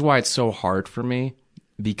is why it's so hard for me,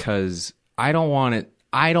 because I don't want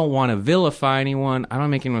to vilify anyone. I don't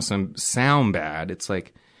make anyone sound bad. It's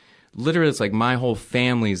like, literally, it's like my whole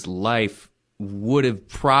family's life would have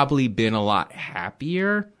probably been a lot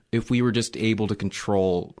happier if we were just able to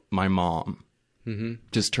control my mom. Mm-hmm.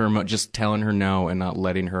 Just telling her no and not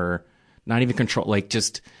letting her, not even control, like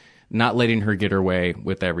just not letting her get her way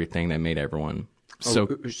with everything that made everyone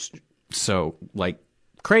so like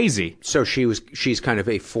crazy. So she's kind of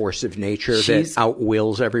a force of nature that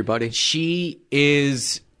outwills everybody. She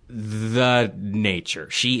is the nature.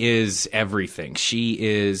 She is everything. She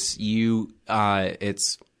is you.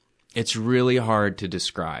 It's really hard to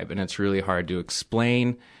describe, and it's really hard to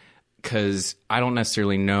explain, because I don't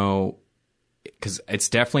necessarily know, because it's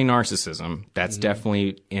definitely narcissism. That's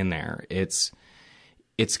definitely in there. It's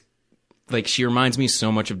like, she reminds me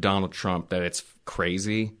so much of Donald Trump that it's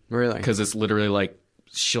crazy. Really? Because it's literally like,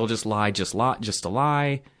 she'll just lie just to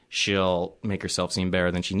lie. She'll make herself seem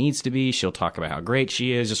better than she needs to be. She'll talk about how great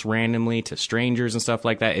she is just randomly to strangers and stuff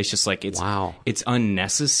like that. It's just like, it's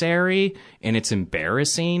unnecessary, and it's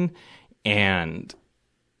embarrassing, and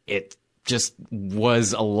it just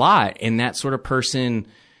was a lot. And that sort of person,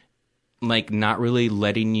 like, not really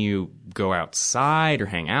letting you go outside or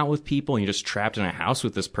hang out with people, and you're just trapped in a house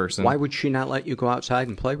with this person. Why would she not let you go outside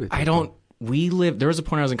and play with people? There was a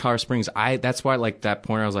point I was in Colorado Springs. That's why, like, that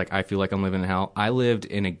point I was like, I feel like I'm living in hell. I lived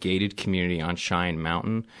in a gated community on Cheyenne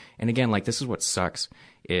Mountain. And again, like, this is what sucks,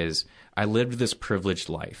 is I lived this privileged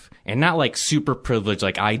life, and not like super privileged,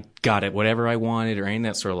 like I got it, whatever I wanted or any of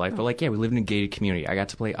that sort of life. But like, yeah, we lived in a gated community. I got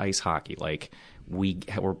to play ice hockey. Like, we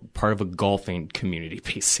were part of a golfing community,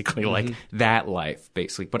 basically, like that life,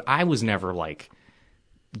 basically. But I was never like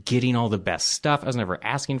getting all the best stuff. I was never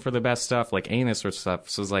asking for the best stuff, like any of that sort of stuff.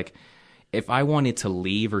 So it's like, if I wanted to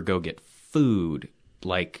leave or go get food,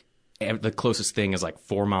 like, the closest thing is like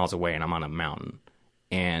 4 miles away, and I'm on a mountain.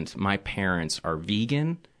 And my parents are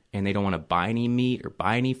vegan, and they don't want to buy any meat or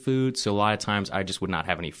buy any food. So a lot of times I just would not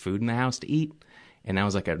have any food in the house to eat. And that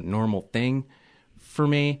was like a normal thing for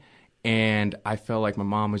me. And I felt like my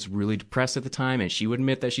mom was really depressed at the time, and she would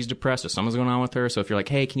admit that she's depressed or something's going on with her. So if you're like,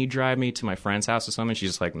 hey, can you drive me to my friend's house or something?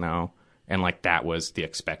 She's just like, no. And like, that was the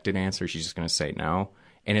expected answer. She's just going to say no.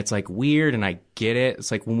 And it's like weird, and I get it.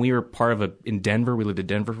 It's like when we were in Denver, we lived in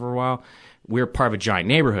Denver for a while. We were part of a giant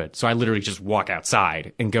neighborhood. So I literally just walk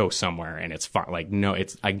outside and go somewhere, and it's fine. Like, no, I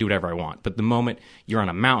can do whatever I want. But the moment you're on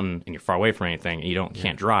a mountain and you're far away from anything and you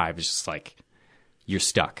can't drive, it's just like, you're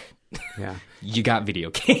stuck. Yeah. You got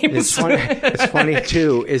video games. It's funny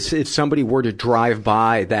too, is if somebody were to drive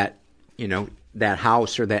by that, that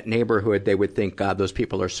house or that neighborhood, they would think, God, those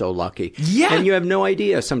people are so lucky. Yeah. And you have no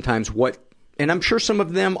idea sometimes and I'm sure some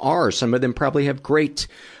of them probably have great,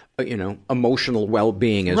 emotional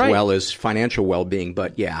well-being as well as financial well-being.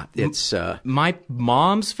 But yeah, it's my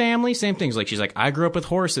mom's family, same things. Like, she's like, I grew up with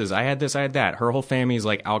horses. I had this, I had that. Her whole family is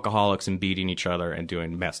like alcoholics and beating each other and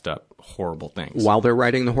doing messed up, horrible things. While they're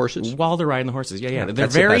riding the horses? While they're riding the horses, yeah. They're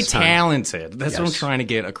very talented. That's what I'm trying to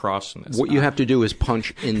get across from this. What you have to do is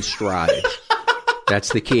punch in stride.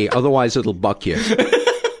 That's the key. Otherwise, it'll buck you.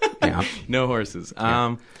 Yeah. No horses.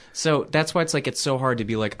 Yeah. So that's why it's so hard to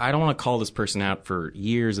be like, I don't want to call this person out for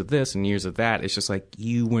years of this and years of that. It's just like,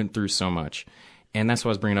 you went through so much. And that's what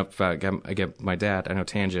I was bringing up. I get my dad. I know,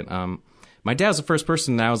 tangent. My dad was the first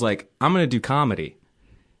person that I was like, I'm going to do comedy.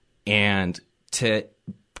 And to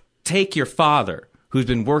take your father, who's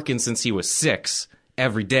been working since he was 6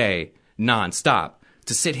 every day, nonstop,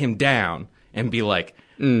 to sit him down and be like,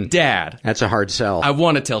 Dad. That's a hard sell. I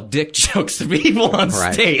want to tell dick jokes to people on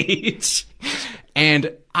stage.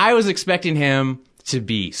 And I was expecting him to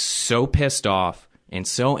be so pissed off and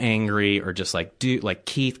so angry, or just like, dude, like,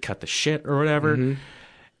 Keith, cut the shit or whatever. Mm-hmm.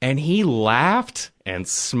 And he laughed and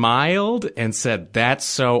smiled and said, that's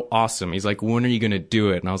so awesome. He's like, when are you going to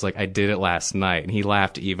do it? And I was like, I did it last night. And he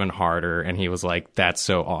laughed even harder. And he was like, that's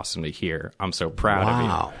so awesome to hear. I'm so proud of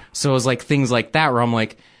you. So it was like things like that where I'm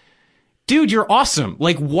like, dude, you're awesome.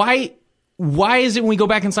 Like, why is it when we go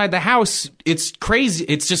back inside the house, it's crazy.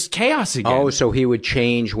 It's just chaos again. Oh, so he would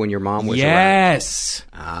change when your mom was around. Yes.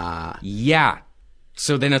 Yeah.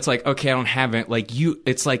 So then it's like, okay, I don't have it. Like,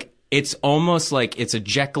 it's like, it's almost like it's a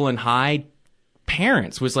Jekyll and Hyde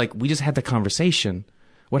parents. Was like, we just had the conversation.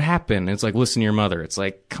 What happened? And it's like, listen to your mother. It's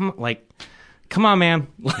like, come on, man.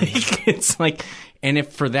 Like, it's like, and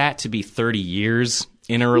if for that to be 30 years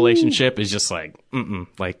in a relationship is just like,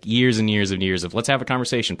 like years and years and years of, let's have a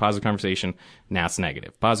conversation, positive conversation. Now it's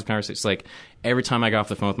negative. Positive conversation. It's like, every time I got off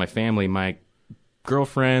the phone with my family, my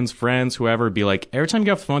girlfriends, friends, whoever, be like, every time you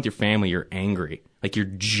get off the phone with your family, you're angry. Like, you're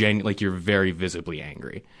you're very visibly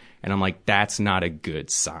angry. And I'm like, that's not a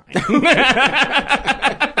good sign. That's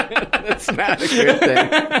not a good thing.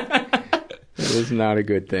 That is not a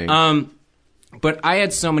good thing. But I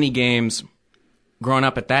had so many games growing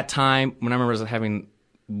up at that time. When I remember I was having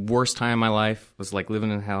worst time in my life, was like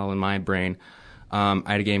living in hell in my brain. I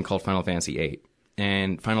had a game called Final Fantasy VIII.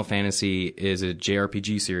 And Final Fantasy is a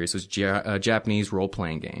JRPG series. So it's a Japanese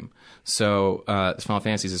role-playing game. So Final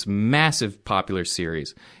Fantasy is this massive popular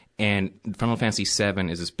series. And Final Fantasy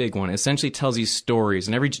VII is this big one. It essentially tells these stories.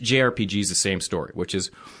 And every JRPG is the same story, which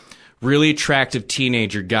is really attractive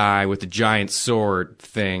teenager guy with a giant sword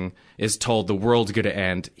thing is told the world's going to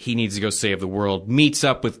end. He needs to go save the world. Meets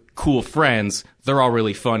up with cool friends. They're all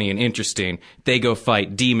really funny and interesting. They go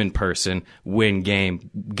fight demon person. Win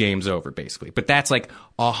game. Game's over, basically. But that's like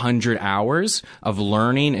 100 hours of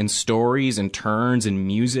learning and stories and turns and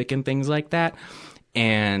music and things like that.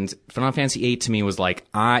 And Final Fantasy VIII to me was like,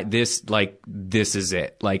 this is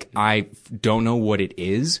it. Like, I don't know what it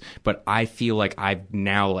is, but I feel like I've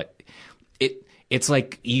now, like, it's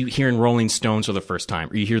like you hearing Rolling Stones for the first time,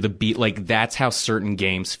 or you hear the beat. Like, that's how certain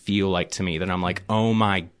games feel like to me. That I'm like, oh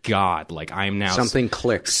my God, like, I'm now something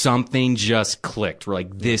clicked. Something just clicked. We're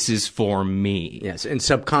like, this is for me. Yes, and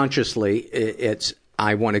subconsciously, it's,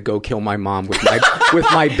 I want to go kill my mom with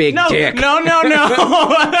my big dick. No.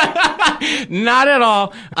 Not at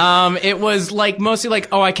all. It was like mostly like,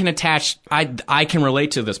 oh, I can attach, I can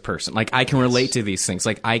relate to this person. Like, I can relate to these things.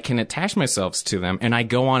 Like, I can attach myself to them, and I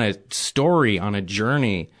go on a story, on a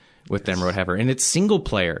journey with them or whatever. And it's single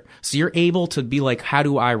player. So you're able to be like, how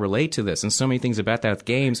do I relate to this? And so many things about that with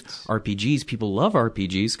games, RPGs, people love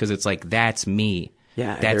RPGs because it's like, that's me.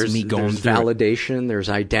 Yeah, that's me going there's through validation, there's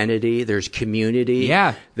identity, there's community.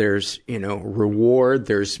 Yeah. There's, reward,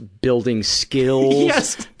 there's building skills.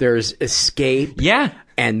 Yes. There's escape. Yeah.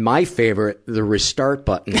 And my favorite, the restart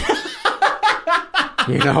button.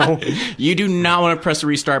 You do not want to press the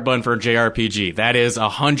restart button for a JRPG. That is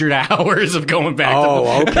 100 hours of going back.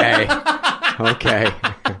 Oh, okay. Okay.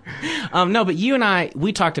 No, but you and I,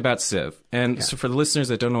 we talked about Civ. And so for the listeners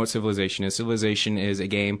that don't know what Civilization is a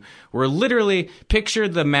game where literally picture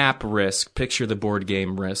the map Risk, picture the board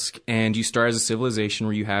game Risk, and you start as a civilization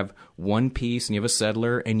where you have one piece and you have a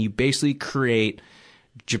settler, and you basically create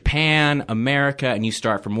Japan, America, and you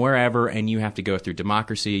start from wherever, and you have to go through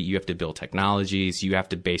democracy, you have to build technologies, you have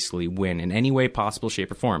to basically win in any way possible,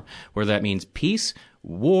 shape, or form. Whether that means peace,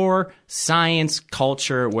 war, science,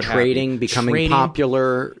 culture, what have you. Becoming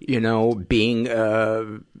popular, being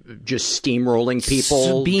just steamrolling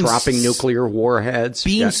people, dropping nuclear warheads.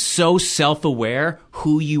 Being so self-aware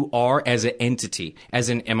who you are as an entity. As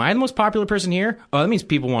in, am I the most popular person here? Oh, that means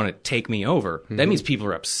people want to take me over. Mm-hmm. That means people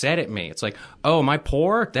are upset at me. It's like, oh, am I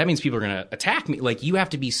poor? That means people are going to attack me. Like, you have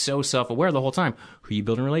to be so self-aware the whole time. Who are you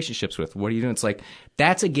building relationships with? What are you doing? It's like,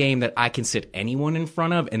 that's a game that I can sit anyone in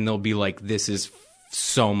front of and they'll be like, this is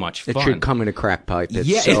so much fun. It should come in a crack pipe.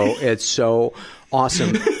 It's so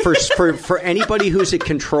awesome. For anybody who's a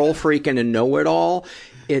control freak and a know-it-all,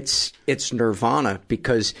 it's nirvana,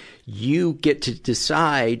 because you get to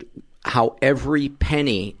decide how every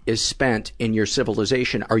penny is spent in your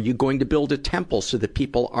civilization. Are you going to build a temple so that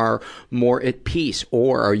people are more at peace,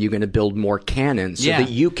 or are you going to build more cannons so that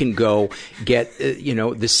you can go get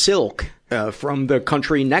the silk from the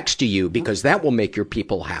country next to you, because that will make your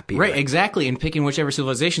people happy. Right, exactly. And picking whichever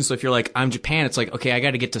civilization. So if you're like, I'm Japan, it's like, okay, I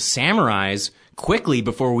got to get to samurais quickly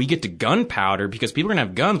before we get to gunpowder, because people are going to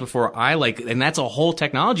have guns before and that's a whole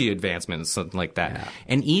technology advancement, something like that. Yeah.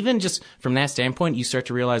 And even just from that standpoint, you start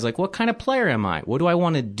to realize, like, what kind of player am I? What do I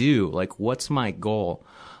want to do? Like, what's my goal?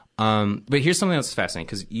 But here's something that's fascinating,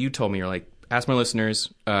 because you told me, you're like, ask my listeners,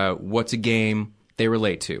 what's a game they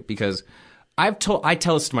relate to? Because I tell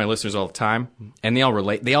this to my listeners all the time, and they all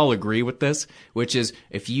relate. They all agree with this, which is,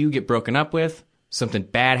 if you get broken up with, something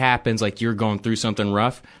bad happens, like you're going through something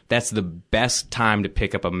rough, that's the best time to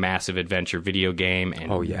pick up a massive adventure video game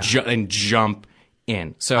and and jump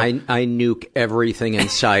in. So I nuke everything in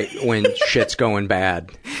sight when shit's going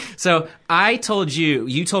bad. So I told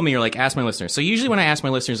you told me, you're like, ask my listeners. So usually when I ask my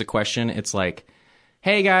listeners a question, it's like,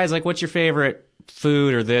 hey guys, like, what's your favorite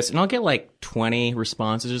food or this? And I'll get like 20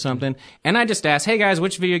 responses or something. And I just ask, hey guys,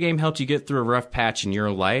 which video game helped you get through a rough patch in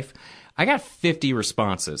your life? I got 50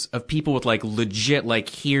 responses of people with like legit, like,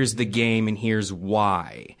 here's the game and here's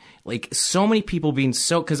why. Like, so many people being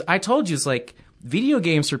because I told you, it's like, video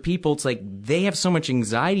games for people, it's like they have so much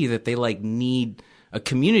anxiety that they like need a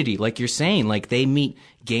community. Like you're saying, like, they meet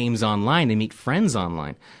games online, they meet friends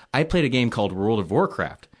online. I played a game called World of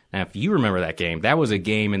Warcraft. Now, if you remember that game, that was a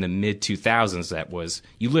game in the mid-2000s that was,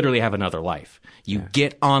 you literally have another life. You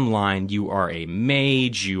get online, you are a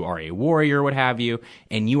mage, you are a warrior, what have you,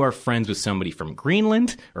 and you are friends with somebody from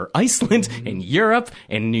Greenland or Iceland and Europe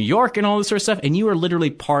and New York and all this sort of stuff, and you are literally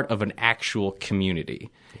part of an actual community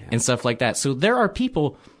and stuff like that. So there are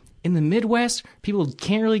people in the Midwest, people who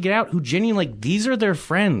can't really get out, who genuinely, like, these are their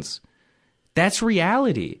friends. That's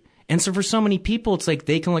reality. And so for so many people, it's like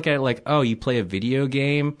they can look at it like, oh, you play a video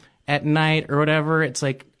game at night or whatever. It's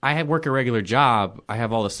like, I work a regular job. I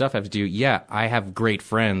have all the stuff I have to do. Yeah, I have great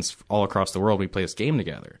friends all across the world. We play this game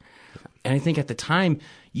together. And I think at the time,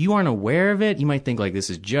 you aren't aware of it. You might think, like, this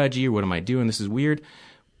is judgy, or what am I doing? This is weird.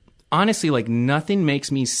 Honestly, like, nothing makes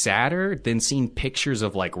me sadder than seeing pictures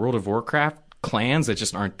of, like, World of Warcraft clans that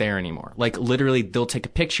just aren't there anymore. Like, literally, they'll take a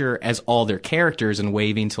picture as all their characters and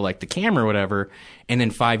waving to, like, the camera or whatever, and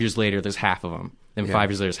then 5 years later, there's half of them. Then 5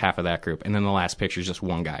 years later, there's half of that group. And then the last picture is just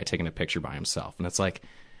one guy taking a picture by himself. And it's like,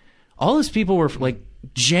 all those people were, like,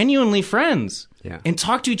 genuinely friends and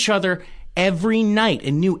talked to each other every night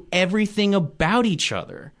and knew everything about each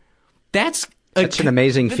other. That's an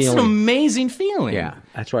amazing feeling. It's an amazing feeling. Yeah,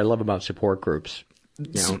 that's what I love about support groups.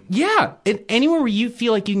 You know? Yeah, anywhere where you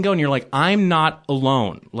feel like you can go and you're like, I'm not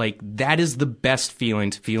alone. Like, that is the best feeling,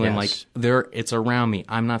 to feeling like it's around me.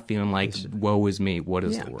 I'm not feeling like, woe is me. What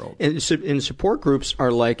is the world? And support groups are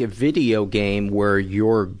like a video game where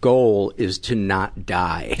your goal is to not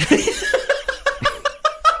die.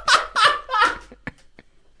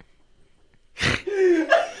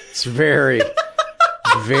 It's very,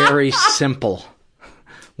 very simple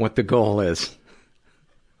what the goal is.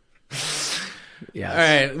 Yes. All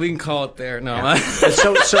right, we can call it there. No. Yeah.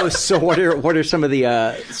 So what are some of the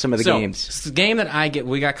games? The game that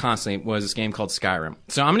we got constantly was this game called Skyrim.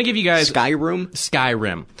 So I'm going to give you guys Skyrim.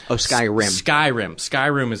 Oh, Skyrim.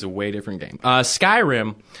 Skyrim is a way different game.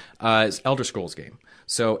 Skyrim is Elder Scrolls game.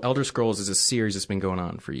 So Elder Scrolls is a series that's been going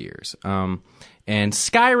on for years. And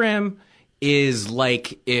Skyrim is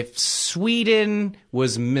like if Sweden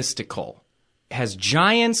was mystical. It has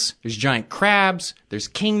giants, there's giant crabs, there's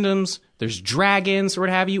kingdoms, there's dragons or what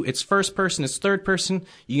have you. It's first person, it's third person.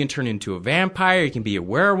 You can turn into a vampire, you can be a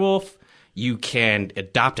werewolf, you can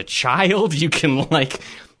adopt a child, you can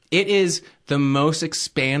it is the most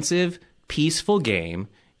expansive, peaceful game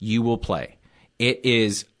you will play. It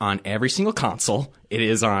is on every single console. It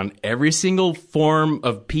is on every single form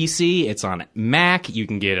of PC. It's on Mac. You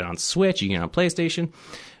can get it on Switch. You can get it on PlayStation.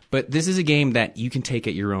 But this is a game that you can take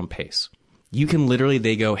at your own pace. You can literally,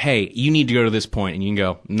 they go, hey, you need to go to this point, and you can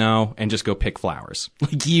go, no, and just go pick flowers.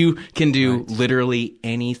 Like, you can do literally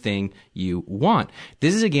anything you want.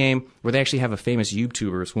 This is a game where they actually have a famous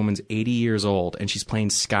YouTuber. This woman's 80 years old, and she's playing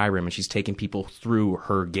Skyrim, and she's taking people through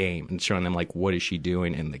her game and showing them, like, what is she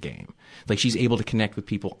doing in the game. Like, she's able to connect with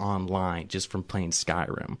people online just from playing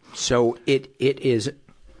Skyrim. So it is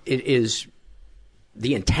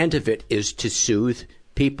the intent of it is to soothe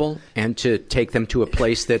people and to take them to a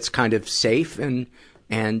place that's kind of safe and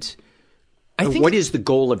I think what is the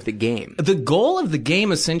goal of the game? The goal of the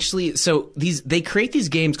game essentially, so they create these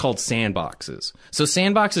games called sandboxes. So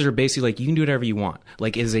sandboxes are basically like you can do whatever you want.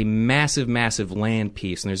 Like it is a massive, massive land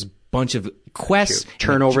piece, and there's a bunch of quests.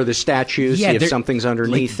 Turn over the statues, see if something's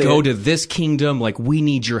underneath it. Go to this kingdom, like we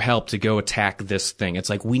need your help to go attack this thing. It's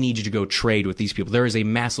like we need you to go trade with these people. There is a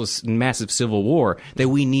massive civil war that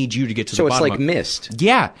we need you to get to the bottom of. So it's like Myst.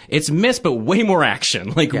 Yeah, it's Myst, but way more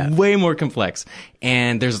action, way more complex.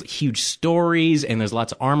 And there's huge stories, and there's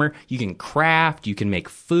lots of armor. You can craft, you can make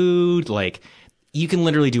food, like you can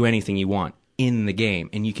literally do anything you want in the game,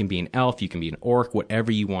 and you can be an elf, you can be an orc,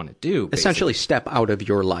 whatever you want to do. Basically. Essentially, step out of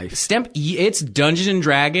your life. It's Dungeons and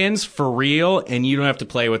Dragons for real, and you don't have to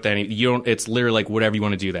play with any. It's literally like whatever you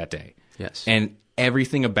want to do that day. Yes, and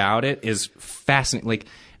everything about it is fascinating. Like,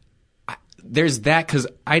 there's that because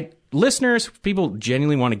listeners, people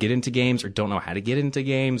genuinely want to get into games or don't know how to get into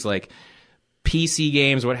games, like PC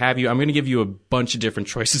games, what have you. I'm going to give you a bunch of different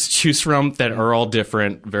choices to choose from that are all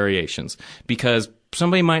different variations because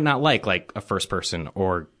somebody might not like a first person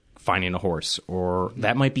or finding a horse, or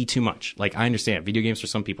that might be too much. Like, I understand video games for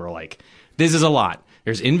some people are like, this is a lot.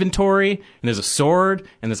 There's inventory and there's a sword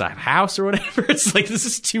and there's a house or whatever. It's like, this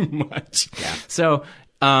is too much. Yeah. So,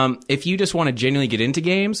 if you just want to genuinely get into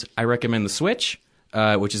games, I recommend the Switch,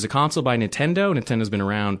 which is a console by Nintendo. Nintendo's been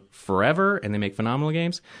around forever and they make phenomenal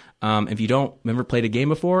games. If you don't ever played a game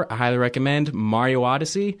before, I highly recommend Mario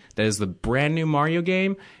Odyssey. That is the brand new Mario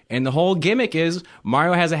game. And the whole gimmick is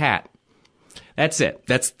Mario has a hat. That's it.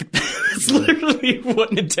 That's literally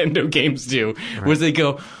what Nintendo games do. Right. Was they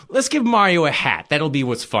go, let's give Mario a hat. That'll be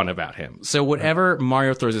what's fun about him. So whatever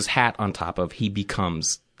Mario throws his hat on top of, he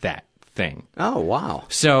becomes that thing. Oh, wow.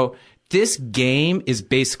 So this game is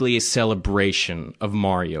basically a celebration of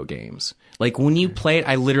Mario games. Like, when you play it,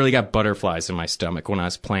 I literally got butterflies in my stomach when I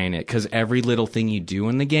was playing it, because every little thing you do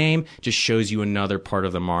in the game just shows you another part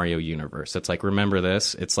of the Mario universe. It's like, remember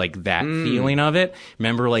this? It's like that feeling of it.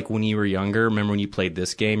 Remember, like, when you were younger? Remember when you played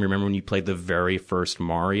this game? Remember when you played the very first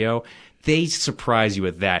Mario? They surprise you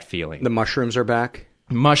with that feeling. The mushrooms are back?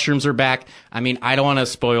 Mushrooms are back. I mean, I don't want to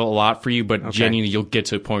spoil a lot for you, but genuinely, you'll get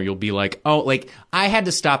to a point where you'll be like, oh, like, I had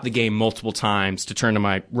to stop the game multiple times to turn to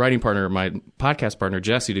my writing partner, my podcast partner,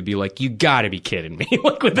 Jesse, to be like, you gotta be kidding me.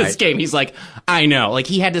 Like, with this game, he's like, I know. Like,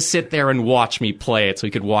 he had to sit there and watch me play it so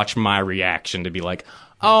he could watch my reaction to be like,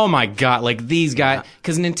 oh my God, like, these guys.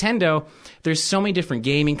 Because Nintendo, there's so many different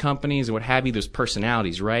gaming companies and what have you, there's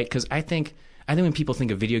personalities, right? Because I think when people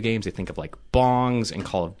think of video games, they think of like bongs and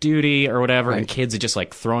Call of Duty or whatever, and kids are just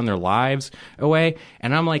like throwing their lives away.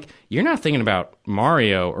 And I'm like, you're not thinking about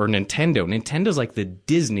Mario or Nintendo. Nintendo's like the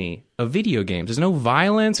Disney of video games. There's no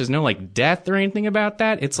violence. There's no like death or anything about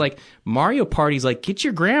that. It's like Mario Party's like, get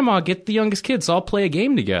your grandma, get the youngest kids, all play a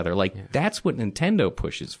game together. Like, that's what Nintendo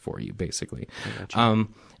pushes for you, basically.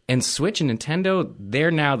 And Switch and Nintendo,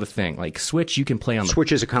 they're now the thing. Like, Switch, you can play on the...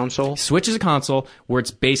 Switch is a console? Switch is a console where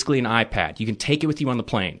it's basically an iPad. You can take it with you on the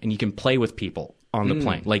plane, and you can play with people on the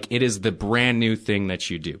plane. Like, it is the brand new thing that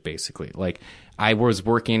you do, basically. Like, I was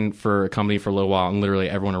working for a company for a little while, and literally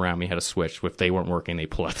everyone around me had a Switch. If they weren't working, they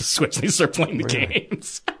pull out the Switch and they start playing the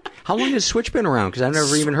games. How long has Switch been around? Because I've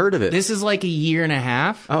never even heard of it. This is like a year and a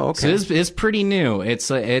half. Oh, okay. So it's pretty new. It's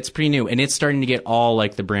pretty new, and it's starting to get all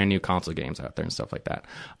like the brand new console games out there and stuff like that.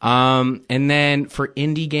 And then for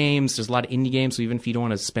indie games, there's a lot of indie games. So even if you don't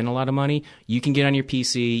want to spend a lot of money, you can get on your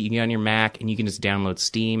PC, you can get on your Mac, and you can just download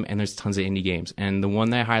Steam. And there's tons of indie games. And the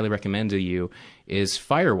one that I highly recommend to you is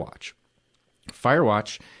Firewatch.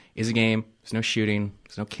 Firewatch is a game. There's no shooting.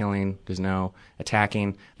 There's no killing. There's no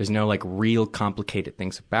attacking. There's no like real complicated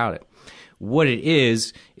things about it. What it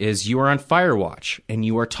is you are on Firewatch and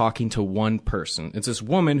you are talking to one person. It's this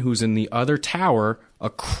woman who's in the other tower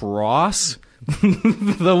across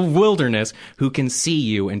the wilderness who can see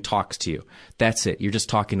you and talks to you. That's it. You're just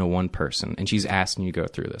talking to one person, and she's asking you to go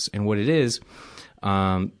through this. And what it is,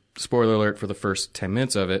 spoiler alert for the first 10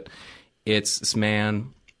 minutes of it, it's this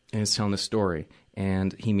man and he's telling this story.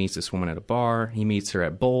 And he meets this woman at a bar. He meets her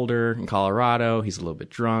at Boulder in Colorado. He's a little bit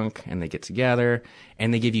drunk, and they get together,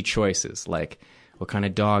 and they give you choices like, What kind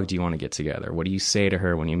of dog do you want to get together? What do you say to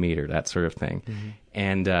her when you meet her? That sort of thing.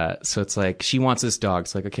 And so it's like, she wants this dog.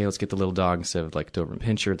 It's like, okay, let's get the little dog instead of like Doberman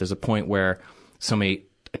Pinscher. There's a point where somebody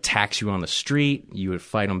attacks you on the street. You would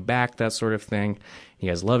fight them back, that sort of thing. You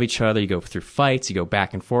guys love each other. You go through fights. You go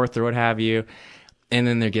back and forth or what have you. And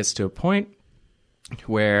then there gets to a point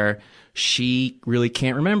where she really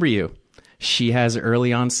can't remember you. She has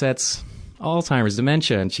early onsets Alzheimer's,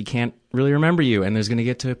 dementia, and she can't really remember you. And there's going to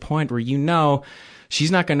get to a point where you know she's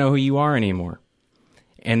not going to know who you are anymore.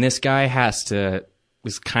 And this guy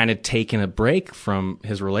was kind of taking a break from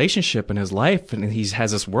his relationship and his life, and he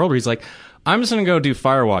has this world where he's like, I'm just going to go do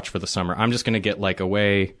Firewatch for the summer. I'm just going to get like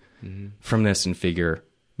away from this and figure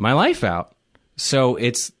my life out. So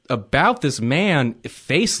it's about this man,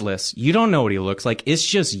 faceless. You don't know what he looks like. It's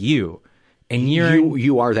just you. And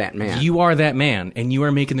you are that man. You are that man, and you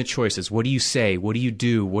are making the choices. What do you say? What do you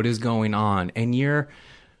do? What is going on? And you're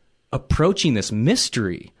approaching this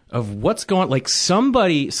mystery of what's going, like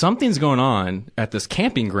something's going on at this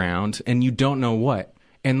camping ground, and you don't know what.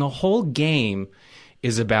 And the whole game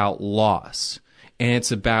is about loss, and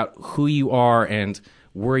it's about who you are and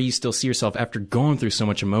where you still see yourself after going through so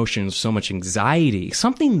much emotion, so much anxiety,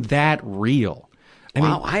 something that real.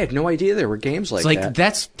 I had no idea there were games like that.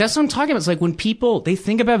 That's what I'm talking about. It's like when people, they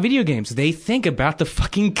think about video games, they think about the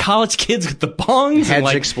fucking college kids with the bongs. Heads and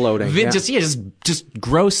like exploding. Just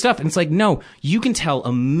gross stuff. And it's like, no, you can tell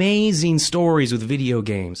amazing stories with video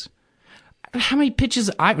games. How many pitches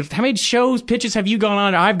have you gone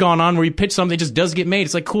on? I've gone on where you pitch something that just does get made.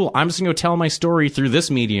 It's like, cool, I'm just going to go tell my story through this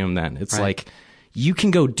medium then. It's like, you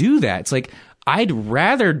can go do that. It's like, I'd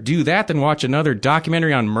rather do that than watch another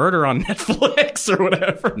documentary on murder on Netflix or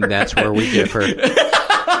whatever. That's where we differ.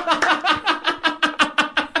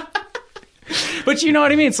 But you know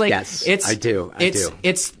what I mean? It's like, yes, I do.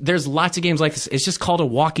 There's lots of games like this. It's just called a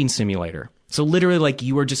walking simulator. So literally, like,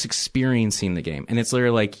 you are just experiencing the game. And it's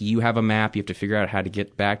literally like you have a map, you have to figure out how to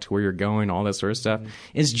get back to where you're going, all that sort of stuff.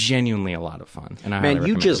 It's genuinely a lot of fun. And Man,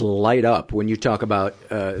 you just light up when you talk about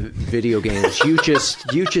video games. You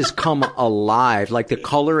just come alive. Like the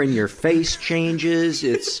color in your face changes.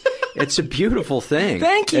 It's a beautiful thing.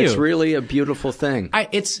 Thank you. It's really a beautiful thing.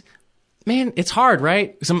 Man, it's hard,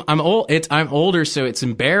 right? I'm older, so it's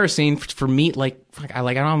embarrassing for me. Like I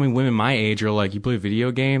don't know how many women my age are like, you play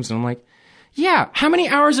video games, and I'm like, yeah. How many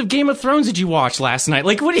hours of Game of Thrones did you watch last night?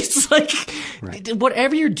 Like, what is like, right.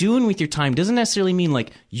 Whatever you're doing with your time doesn't necessarily mean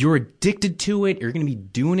like you're addicted to it. You're going to be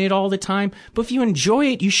doing it all the time. But if you enjoy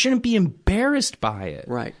it, you shouldn't be embarrassed by it.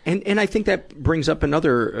 Right. And I think that brings up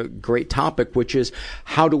another great topic, which is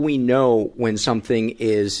how do we know when something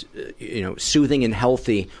is, soothing and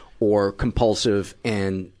healthy, or compulsive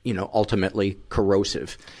and, ultimately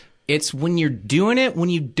corrosive? It's when you're doing it when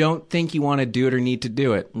you don't think you want to do it or need to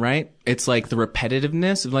do it, right? It's like the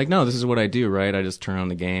repetitiveness of like, no, this is what I do, right? I just turn on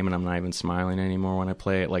the game and I'm not even smiling anymore when I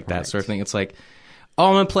play it, like that sort of thing. It's like, oh,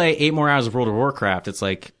 I'm going to play 8 more hours of World of Warcraft. It's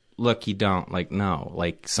like, look, you don't. Like, no.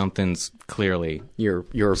 Like, something's clearly... You're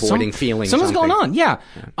avoiding feeling something's something. going on, yeah.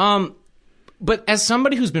 But as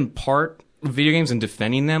somebody who's been part video games and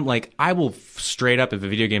defending them, like, I will straight up, if a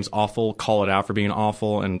video game's awful, call it out for being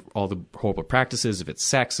awful and all the horrible practices. If it's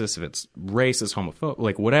sexist, if it's racist, homophobic,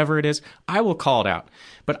 like whatever it is, I will call it out.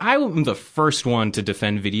 But I am the first one to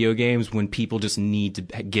defend video games when people just need to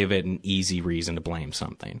give it an easy reason to blame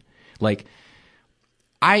something. Like,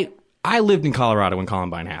 I lived in Colorado when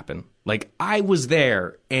Columbine happened. Like, I was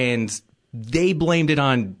there, and they blamed it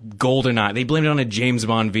on GoldenEye. They blamed it on a James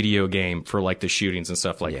Bond video game for like the shootings and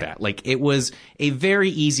stuff like that. Like, it was a very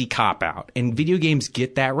easy cop-out. And video games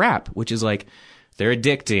get that rap, which is like, they're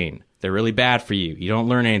addicting. They're really bad for you. You don't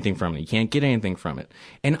learn anything from it. You can't get anything from it.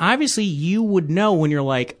 And obviously, you would know when you're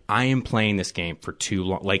like, I am playing this game for too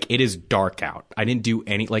long. Like, it is dark out. I didn't do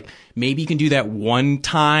any, like, maybe you can do that one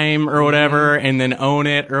time or whatever and then own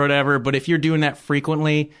it or whatever. But if you're doing that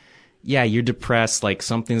frequently, yeah, you're depressed, like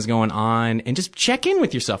something's going on, and just check in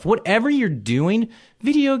with yourself. Whatever you're doing,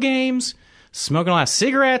 video games, smoking a lot of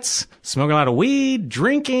cigarettes, smoking a lot of weed,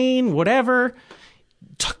 drinking, whatever,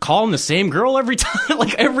 calling the same girl every time,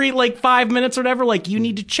 like every 5 minutes or whatever, like you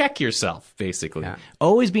need to check yourself, basically. Yeah.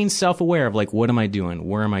 Always being self-aware of like, what am I doing?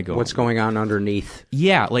 Where am I going? What's going on underneath?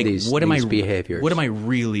 Yeah, like these behaviors? What am I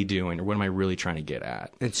really doing, or what am I really trying to get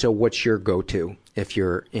at? And so what's your go-to if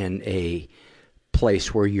you're in a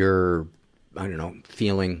place where you're, I don't know,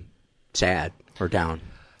 feeling sad or down?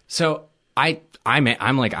 So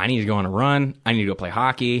I'm like, I need to go on a run. I need to go play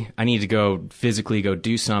hockey. I need to go physically go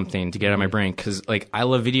do something to get out of my brain. Because like, I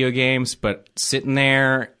love video games, but sitting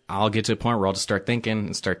there, I'll get to a point where I'll just start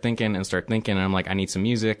thinking. And I'm like, I need some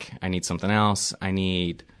music. I need something else. I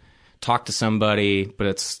need talk to somebody, but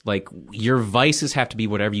it's like your vices have to be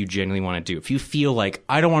whatever you genuinely want to do. If you feel like,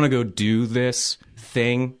 I don't want to go do this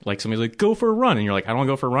thing, like somebody's like, go for a run, and you're like, I don't want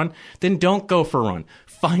to go for a run, then don't go for a run.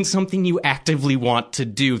 Find something you actively want to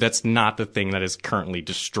do that's not the thing that is currently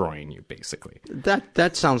destroying you, basically.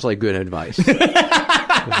 That sounds like good advice.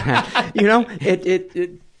 You know,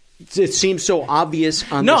 it seems so obvious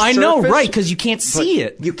on the surface. No, I know, right, because you can't see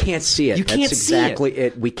it. You can't see it. You can't see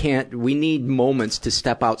it. We need moments to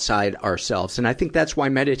step outside ourselves. And I think that's why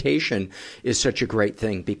meditation is such a great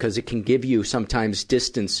thing, because it can give you sometimes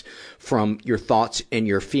distance from your thoughts and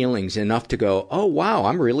your feelings enough to go, oh, wow,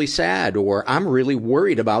 I'm really sad, or I'm really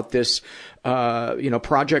worried about this,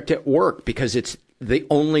 project at work, because it's the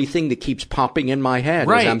only thing that keeps popping in my head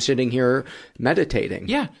as I'm sitting here meditating.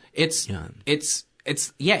 Yeah, it's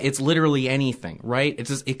literally anything, right?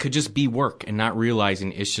 It could just be work and not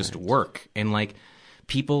realizing it's just work. And like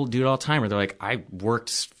people do it all the time where they're like, I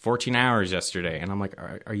worked 14 hours yesterday. And I'm like,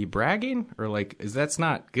 are you bragging? Or like, that's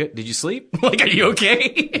not good. Did you sleep? Like, are you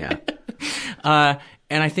okay? Yeah.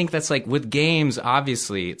 And I think that's like with games,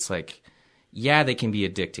 obviously it's like, yeah, they can be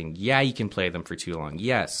addicting. Yeah, you can play them for too long.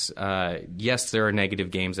 Yes. Yes, there are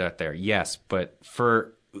negative games out there. Yes. But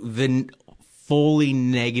for the fully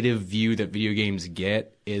negative view that video games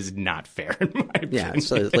get is not fair, in my opinion. Yeah,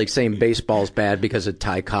 so it's like saying baseball's bad because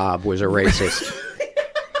Ty Cobb was a racist.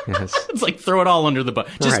 Yes. It's like throw it all under the bus.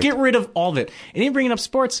 Just get rid of all of it. And even bringing up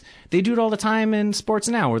sports, they do it all the time in sports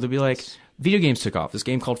now, where they'll be like, video games took off. This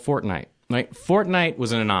game called Fortnite. Right? Fortnite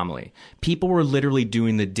was an anomaly. People were literally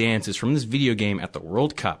doing the dances from this video game at the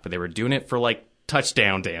World Cup. They were doing it for like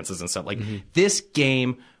touchdown dances and stuff. Like this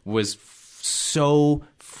game was so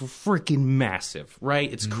freaking massive, right?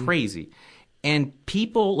 It's crazy. And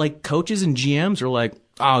people like coaches and GMs are like,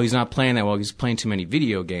 oh, he's not playing that well. He's playing too many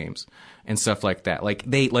video games and stuff like that. Like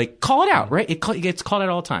they like call it out, right? It gets called out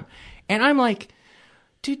all the time. And I'm like,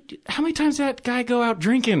 dude, how many times that guy go out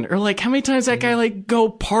drinking? Or like, how many times that guy like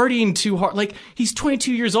go partying too hard? Like, he's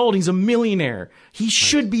 22 years old. He's a millionaire. He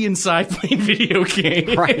should be inside playing video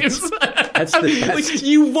games. Right. That's like,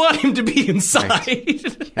 you want him to be inside.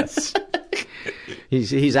 Right. Yes.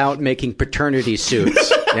 He's out making paternity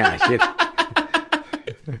suits. Yeah.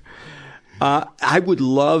 I would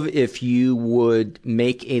love if you would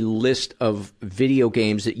make a list of video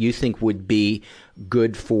games that you think would be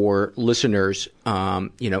good for listeners,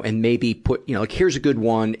 and maybe put, like, here's a good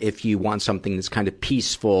one if you want something that's kind of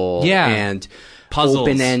peaceful and puzzles,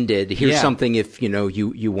 open-ended. Here's something if,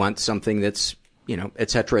 you want something that's, et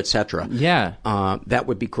cetera, et cetera. Yeah. That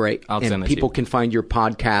would be great. I'll send it people to you. Can find your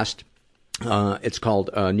podcast. It's called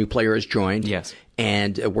New Player Has Joined. Yes.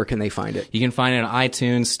 And where can they find it? You can find it on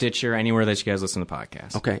iTunes, Stitcher, anywhere that you guys listen to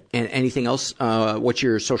podcasts. Okay. And anything else? What's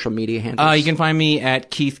your social media handles? You can find me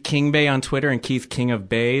at Keith Kingbay on Twitter and Keith King of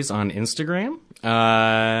Bays on Instagram.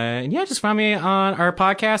 Just find me on our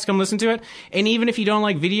podcast. Come listen to it. And even if you don't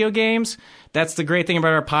like video games, that's the great thing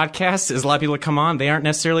about our podcast is a lot of people that come on, they aren't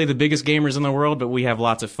necessarily the biggest gamers in the world, but we have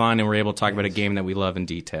lots of fun and we're able to talk about a game that we love in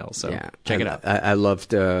detail. So check it out. I loved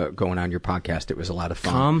going on your podcast. It was a lot of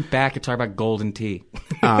fun. Come back and talk about Golden Tee.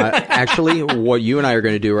 Actually, what you and I are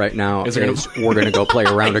going to do right now is we're going to go play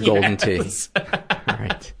a round of Golden Tee. All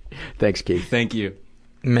right. Thanks, Keith. Thank you.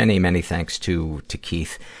 Many, many thanks to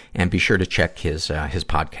Keith, and be sure to check his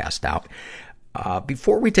podcast out.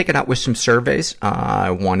 Before we take it out with some surveys,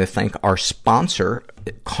 I want to thank our sponsor,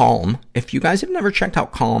 Calm. If you guys have never checked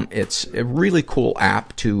out Calm, it's a really cool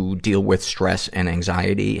app to deal with stress and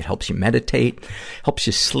anxiety. It helps you meditate, helps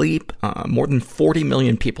you sleep. More than 40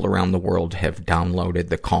 million people around the world have downloaded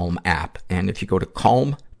the Calm app. And if you go to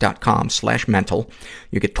calm.com/mental,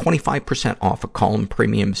 you get 25% off a Calm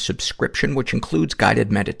premium subscription, which includes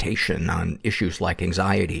guided meditation on issues like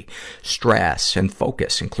anxiety, stress, and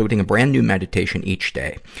focus, including a brand new meditation each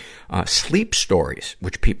day. Sleep stories,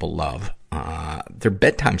 which people love. They're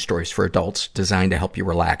bedtime stories for adults designed to help you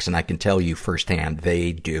relax, and I can tell you firsthand,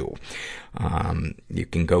 they do. You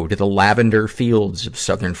can go to the lavender fields of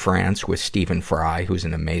southern France with Stephen Fry, who's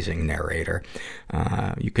an amazing narrator.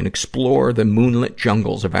 You can explore the moonlit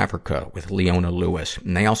jungles of Africa with Leona Lewis,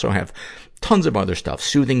 and they also have tons of other stuff,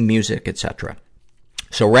 soothing music, etc.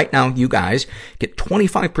 So right now, you guys get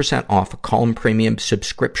 25% off a Calm premium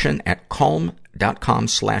subscription at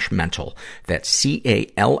calm.com/mental. That's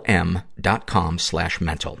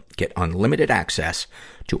CALM.com/mental. Get unlimited access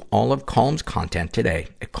to all of Calm's content today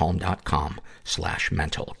at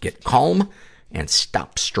calm.com/mental. Get Calm and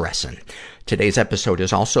stop stressing. Today's episode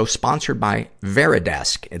is also sponsored by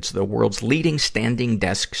Veridesk. It's the world's leading standing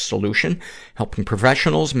desk solution, helping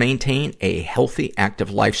professionals maintain a healthy,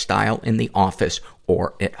 active lifestyle in the office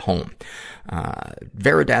or at home.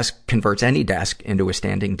 Veridesk converts any desk into a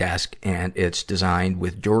standing desk, and it's designed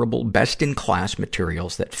with durable, best-in-class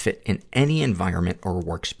materials that fit in any environment or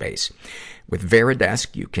workspace. With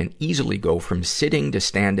Veridesk, you can easily go from sitting to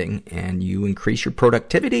standing, and you increase your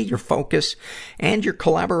productivity, your focus, and your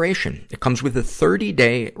collaboration. It comes with a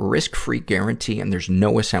 30-day risk-free guarantee, and there's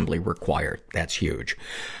no assembly required. That's huge.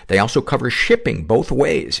 They also cover shipping both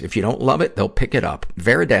ways. If you don't love it, they'll pick it up.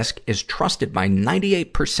 Veridesk is trusted by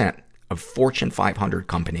 98% of Fortune 500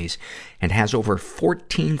 companies and has over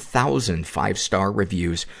 14,000 five-star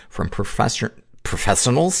reviews from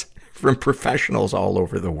professionals all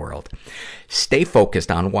over the world. Stay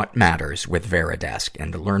focused on what matters with Veridesk.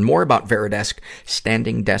 And to learn more about Veridesk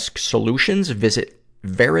standing desk solutions, visit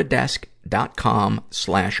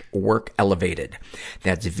veridesk.com/workelevated.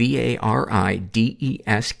 That's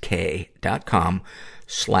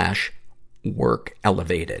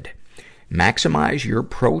veridesk.com/workelevated. Maximize your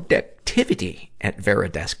productivity at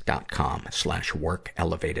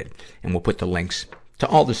veridesk.com/workelevated. And we'll put the links to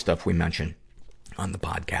all the stuff we mentioned on the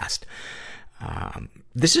podcast.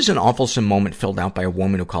 This is an awfulsome moment filled out by a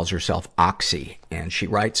woman who calls herself Oxy. And she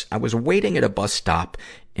writes, I was waiting at a bus stop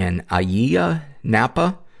in Ayia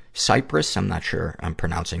Napa, Cyprus. I'm not sure I'm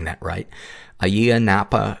pronouncing that right. Ayia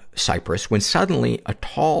Napa, Cyprus, when suddenly a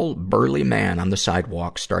tall, burly man on the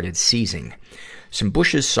sidewalk started seizing. Some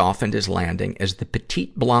bushes softened his landing as the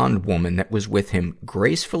petite blonde woman that was with him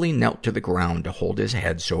gracefully knelt to the ground to hold his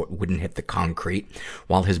head so it wouldn't hit the concrete,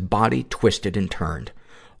 while his body twisted and turned.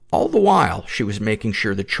 All the while, she was making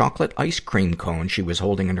sure the chocolate ice cream cone she was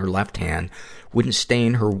holding in her left hand wouldn't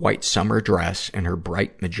stain her white summer dress and her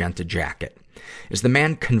bright magenta jacket. As the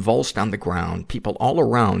man convulsed on the ground, people all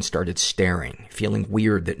around started staring, feeling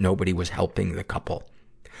weird that nobody was helping the couple.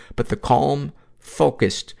 But the calm,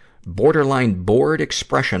 focused, borderline bored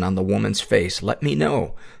expression on the woman's face let me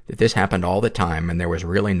know that this happened all the time and there was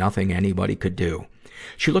really nothing anybody could do.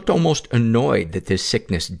 She looked almost annoyed that this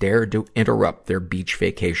sickness dared to interrupt their beach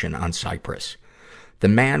vacation on Cyprus. The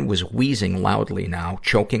man was wheezing loudly now,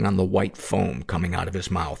 choking on the white foam coming out of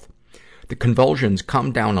his mouth. The convulsions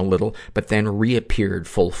calmed down a little, but then reappeared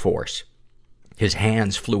full force. His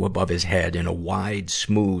hands flew above his head in a wide,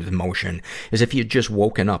 smooth motion, as if he had just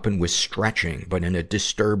woken up and was stretching, but in a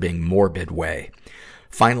disturbing, morbid way.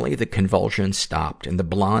 Finally, the convulsions stopped, and the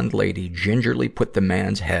blonde lady gingerly put the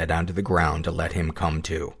man's head onto the ground to let him come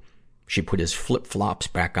to. She put his flip-flops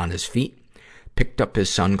back on his feet, picked up his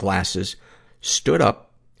sunglasses, stood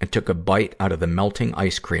up, and took a bite out of the melting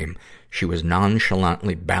ice cream she was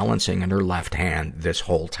nonchalantly balancing in her left hand this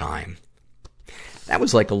whole time. That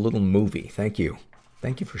was like a little movie. Thank you.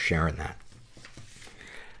 Thank you for sharing that.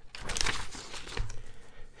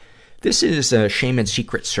 This is a Shame and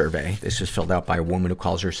Secret survey. This is filled out by a woman who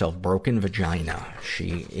calls herself Broken Vagina.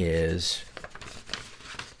 She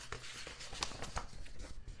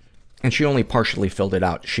only partially filled it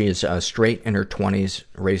out. She is straight, in her 20s,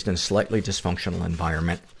 raised in a slightly dysfunctional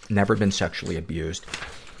environment, never been sexually abused.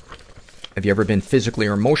 Have you ever been physically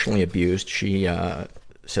or emotionally abused? She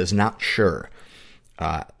says not sure.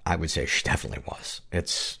 I would say she definitely was.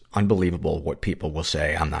 It's unbelievable what people will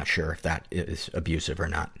say. I'm not sure if that is abusive or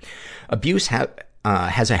not. Abuse has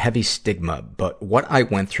a heavy stigma, but what I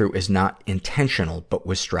went through is not intentional, but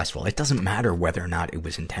was stressful. It doesn't matter whether or not it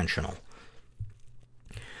was intentional.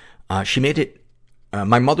 She made it,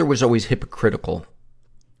 my mother was always hypercritical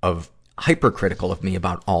of me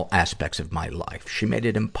about all aspects of my life. She made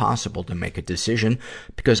it impossible to make a decision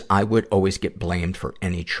because I would always get blamed for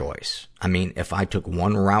any choice. I mean, if I took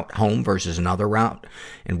one route home versus another route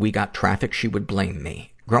and we got traffic, she would blame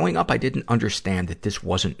me. Growing up, I didn't understand that this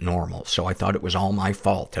wasn't normal, so I thought it was all my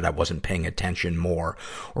fault that I wasn't paying attention more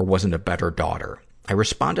or wasn't a better daughter. I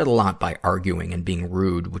responded a lot by arguing and being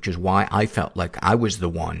rude, which is why I felt like I was the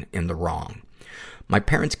one in the wrong. My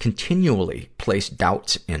parents continually placed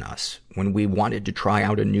doubts in us. When we wanted to try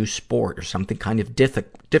out a new sport or something kind of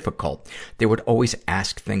difficult, they would always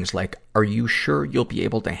ask things like, are you sure you'll be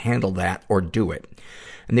able to handle that or do it?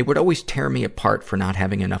 And they would always tear me apart for not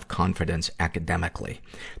having enough confidence academically.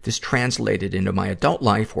 This translated into my adult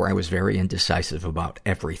life where I was very indecisive about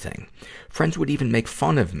everything. Friends would even make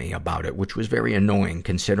fun of me about it, which was very annoying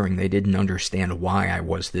considering they didn't understand why I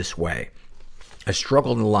was this way. I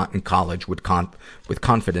struggled a lot in college with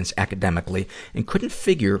confidence academically and couldn't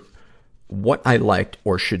figure what I liked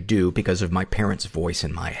or should do because of my parents' voice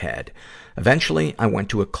in my head. Eventually, I went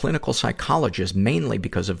to a clinical psychologist mainly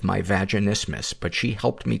because of my vaginismus, but she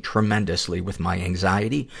helped me tremendously with my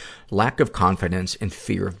anxiety, lack of confidence, and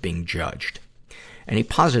fear of being judged. Any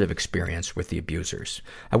positive experience with the abusers?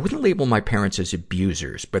 I wouldn't label my parents as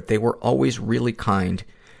abusers, but they were always really kind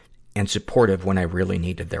and supportive when I really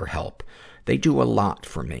needed their help. They do a lot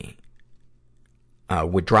for me.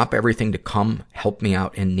 Would drop everything to come help me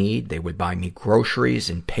out in need. They would buy me groceries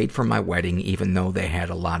and paid for my wedding, even though they had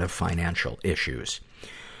a lot of financial issues.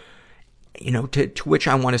 To which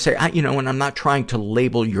I want to say, and I'm not trying to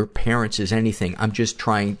label your parents as anything. I'm just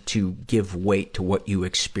trying to give weight to what you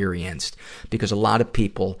experienced. Because a lot of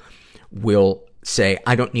people will say,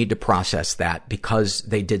 I don't need to process that because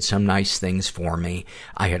they did some nice things for me.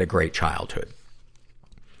 I had a great childhood.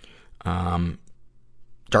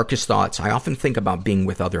 Darkest thoughts. I often think about being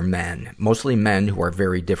with other men, mostly men who are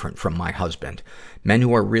very different from my husband. Men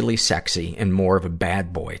who are really sexy and more of a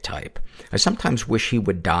bad boy type. I sometimes wish he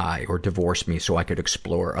would die or divorce me so I could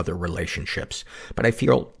explore other relationships. But I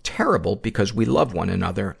feel terrible because we love one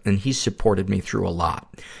another and he's supported me through a lot.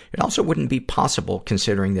 It also wouldn't be possible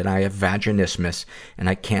considering that I have vaginismus and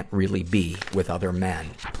I can't really be with other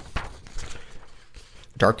men.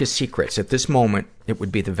 Darkest secrets. At this moment, it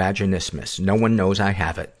would be the vaginismus. No one knows I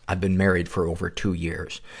have it. I've been married for over 2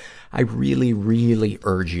 years. I really, really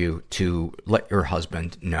urge you to let your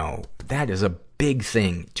husband know. That is a big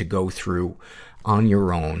thing to go through on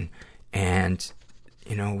your own. And,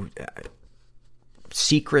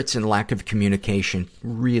 secrets and lack of communication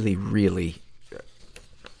really, really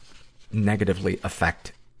negatively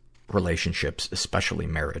affect relationships, especially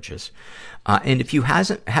marriages. And if you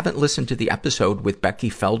haven't listened to the episode with Becky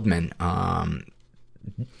Feldman,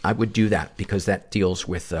 I would do that because that deals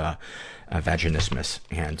with vaginismus.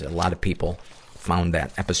 And a lot of people found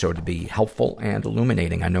that episode to be helpful and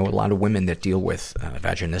illuminating. I know a lot of women that deal with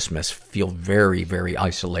vaginismus feel very, very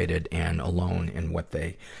isolated and alone in what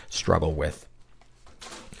they struggle with.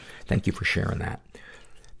 Thank you for sharing that.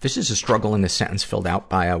 This is a struggle in a sentence filled out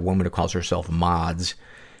by a woman who calls herself Mods.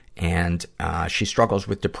 And she struggles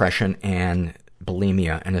with depression and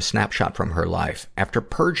bulimia, and a snapshot from her life. After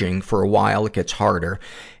purging for a while, it gets harder,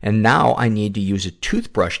 and now I need to use a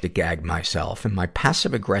toothbrush to gag myself, and my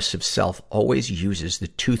passive-aggressive self always uses the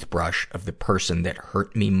toothbrush of the person that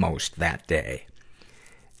hurt me most that day.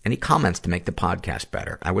 Any comments to make the podcast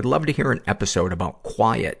better? I would love to hear an episode about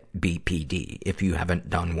quiet BPD, if you haven't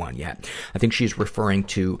done one yet. I think she's referring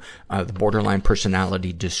to the borderline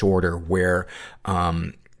personality disorder where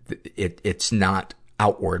it's not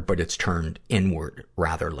outward, but it's turned inward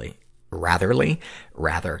rather.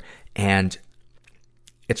 And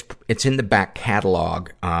it's in the back catalog.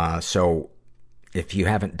 So if you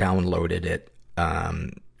haven't downloaded it,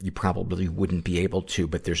 you probably wouldn't be able to,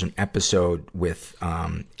 but there's an episode with,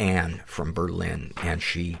 Anne from Berlin, and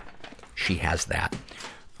she has that.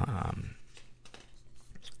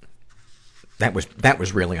 That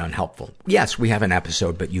was really unhelpful. Yes, we have an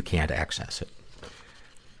episode, but you can't access it.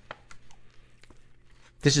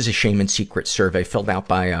 This is a shame and secret survey filled out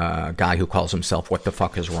by a guy who calls himself What the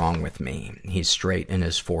Fuck Is Wrong With Me. He's straight, in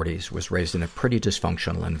his 40s, was raised in a pretty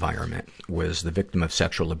dysfunctional environment, was the victim of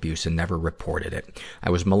sexual abuse and never reported it.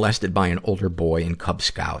 I was molested by an older boy in Cub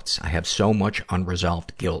Scouts. I have so much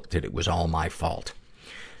unresolved guilt that it was all my fault.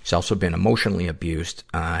 He's also been emotionally abused.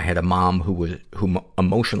 I had a mom who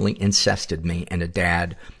emotionally incested me and a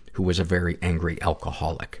dad who was a very angry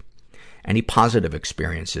alcoholic. Any positive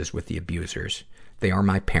experiences with the abusers? They are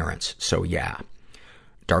my parents, so yeah.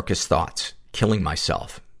 Darkest thoughts. Killing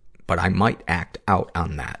myself. But I might act out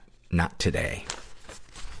on that. Not today.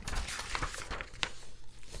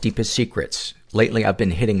 Deepest secrets. Lately I've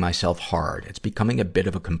been hitting myself hard. It's becoming a bit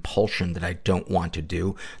of a compulsion that I don't want to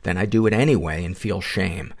do. Then I do it anyway and feel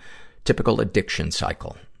shame. Typical addiction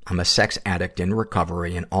cycle. I'm a sex addict in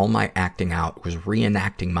recovery, and all my acting out was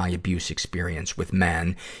reenacting my abuse experience with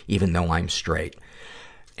men, even though I'm straight.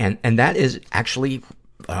 And that is actually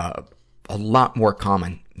a lot more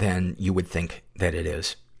common than you would think that it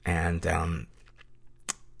is. And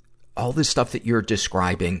all this stuff that you're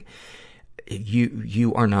describing,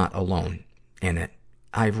 you are not alone in it.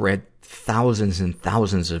 I've read thousands and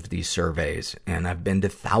thousands of these surveys, and I've been to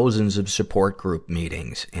thousands of support group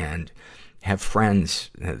meetings and have friends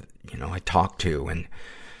that, I talk to. And,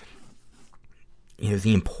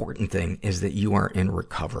 the important thing is that you are in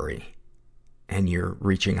recovery and you're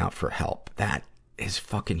reaching out for help. That is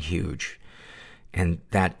fucking huge. And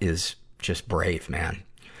that is just brave, man.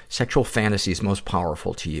 Sexual fantasies most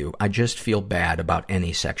powerful to you. I just feel bad about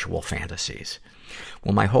any sexual fantasies.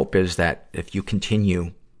 Well, my hope is that if you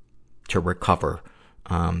continue to recover,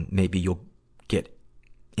 maybe you'll get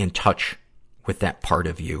in touch with that part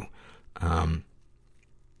of you,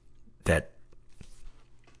 that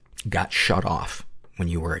got shut off when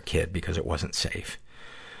you were a kid because it wasn't safe.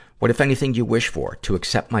 What, if anything, do you wish for? To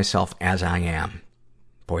accept myself as I am.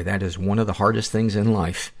 Boy, that is one of the hardest things in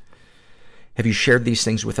life. Have you shared these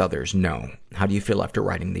things with others? No. How do you feel after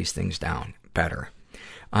writing these things down? Better.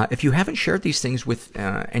 If you haven't shared these things with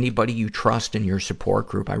anybody you trust in your support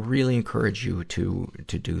group, I really encourage you to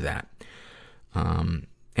do that. And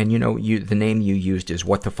the name you used is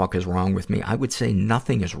 "What the fuck is wrong with me?" I would say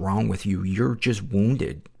nothing is wrong with you. You're just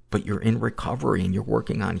wounded, but you're in recovery and you're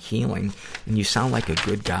working on healing, and you sound like a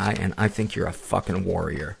good guy, and I think you're a fucking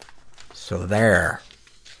warrior. So there.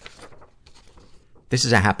 This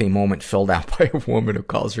is a happy moment filled out by a woman who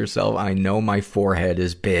calls herself, "I know my forehead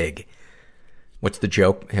is big." What's the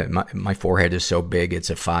joke? My forehead is so big, it's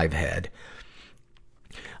a 5 head.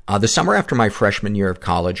 The summer after my freshman year of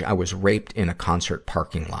college, I was raped in a concert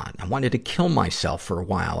parking lot. I wanted to kill myself for a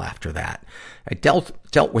while after that. I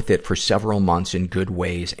dealt with it for several months in good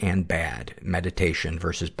ways and bad. Meditation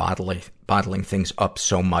versus bottling things up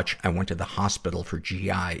so much, I went to the hospital for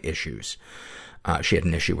GI issues. She had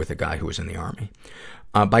an issue with a guy who was in the Army.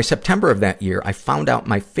 By September of that year, I found out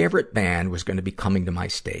my favorite band was going to be coming to my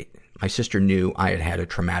state. My sister knew I had had a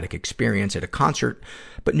traumatic experience at a concert,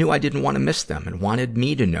 but knew I didn't want to miss them and wanted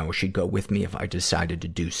me to know she'd go with me if I decided to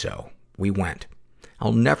do so. We went.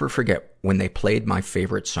 I'll never forget when they played my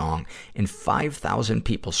favorite song, and 5,000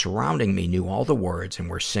 people surrounding me knew all the words and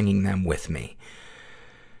were singing them with me.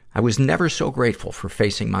 I was never so grateful for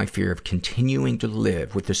facing my fear of continuing to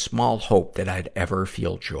live with the small hope that I'd ever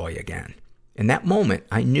feel joy again. In that moment,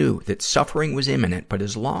 I knew that suffering was imminent, but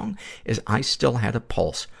as long as I still had a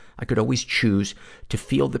pulse, I could always choose to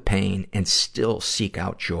feel the pain and still seek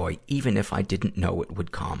out joy, even if I didn't know it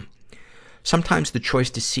would come. Sometimes the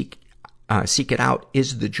choice to seek it out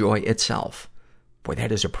is the joy itself. Boy,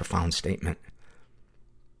 that is a profound statement.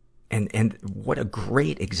 And what a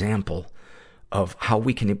great example of how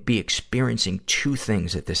we can be experiencing two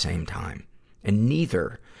things at the same time, and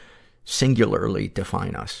neither singularly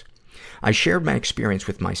define us. I shared my experience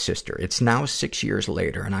with my sister. It's now 6 years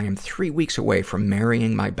later, and I am 3 weeks away from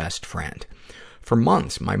marrying my best friend. For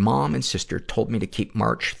months, my mom and sister told me to keep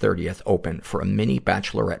March 30th open for a mini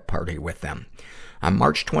bachelorette party with them. On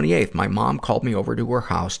March 28th, my mom called me over to her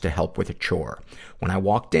house to help with a chore. When I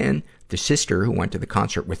walked in, the sister who went to the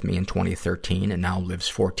concert with me in 2013 and now lives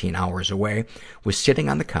 14 hours away was sitting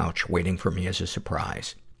on the couch waiting for me as a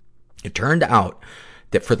surprise. It turned out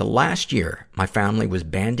that for the last year, my family was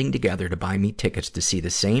banding together to buy me tickets to see the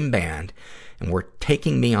same band, and were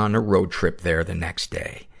taking me on a road trip there the next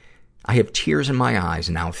day. I have tears in my eyes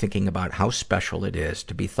now thinking about how special it is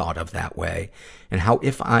to be thought of that way, and how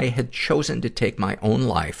if I had chosen to take my own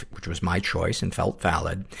life, which was my choice and felt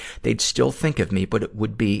valid, they'd still think of me, but it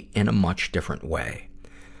would be in a much different way.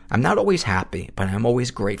 I'm not always happy, but I'm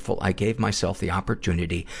always grateful I gave myself the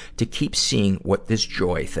opportunity to keep seeing what this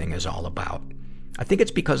joy thing is all about. I think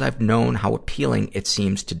it's because I've known how appealing it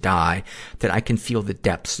seems to die that I can feel the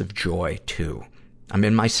depths of joy, too. I'm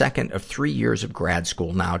in my second of 3 years of grad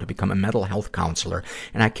school now to become a mental health counselor,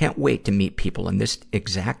 and I can't wait to meet people in this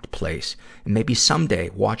exact place and maybe someday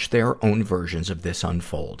watch their own versions of this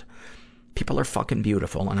unfold. People are fucking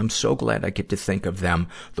beautiful, and I'm so glad I get to think of them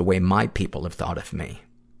the way my people have thought of me.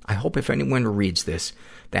 I hope if anyone reads this,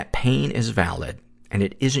 that pain is valid, and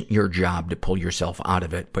it isn't your job to pull yourself out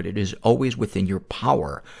of it, but it is always within your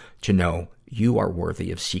power to know you are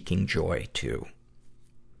worthy of seeking joy too.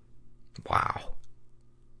 Wow.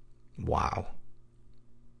 Wow.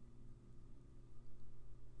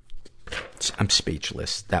 I'm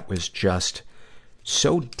speechless. That was just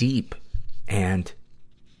so deep and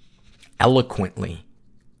eloquently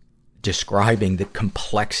describing the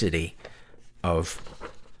complexity of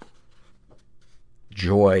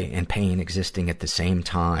joy and pain existing at the same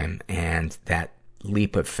time, and that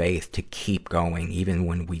leap of faith to keep going even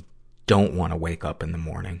when we don't want to wake up in the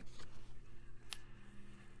morning.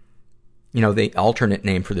 You know, the alternate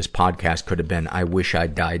name for this podcast could have been, "I wish I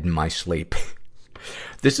died in my sleep."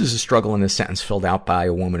 This is a struggle in a sentence filled out by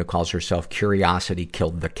a woman who calls herself Curiosity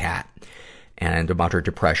Killed the Cat. And about her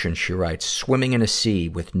depression, she writes, "Swimming in a sea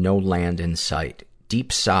with no land in sight.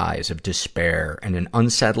 Deep sighs of despair and an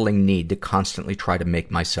unsettling need to constantly try to make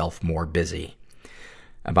myself more busy."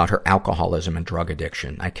 About her alcoholism and drug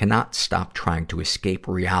addiction, "I cannot stop trying to escape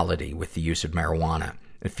reality with the use of marijuana.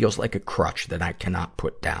 It feels like a crutch that I cannot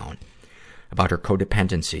put down." About her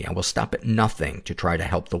codependency, "I will stop at nothing to try to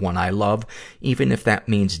help the one I love, even if that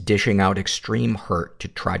means dishing out extreme hurt to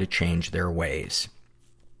try to change their ways."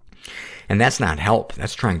 And that's not help.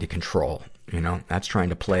 That's trying to control. That's trying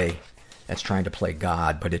to play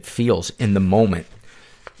God, but it feels in the moment,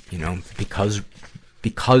 because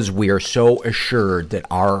we are so assured that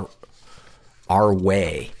our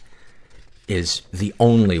way is the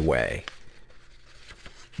only way,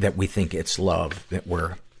 that we think it's love that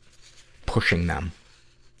we're pushing them.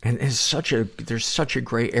 And there's such a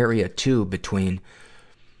gray area too between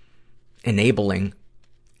enabling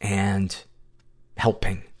and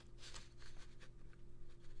helping.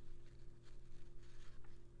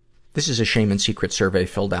 This is a shame and secret survey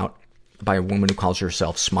filled out by a woman who calls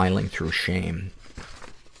herself Smiling Through Shame.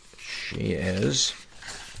 She is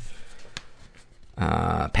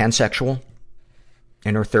pansexual,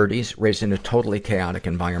 in her 30s, raised in a totally chaotic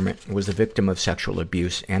environment, was the victim of sexual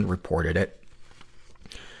abuse and reported it.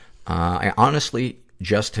 I honestly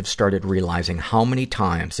just have started realizing how many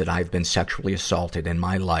times that I've been sexually assaulted in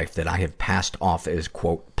my life that I have passed off as,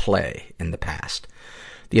 quote, play in the past.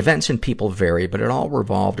 The events and people vary, but it all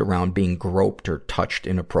revolved around being groped or touched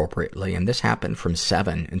inappropriately, and this happened from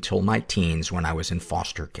 7 until my teens when I was in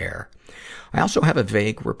foster care. I also have a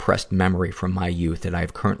vague, repressed memory from my youth that I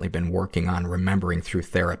have currently been working on remembering through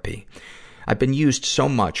therapy. I've been used so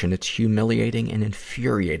much, and it's humiliating and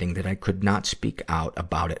infuriating that I could not speak out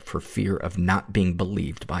about it for fear of not being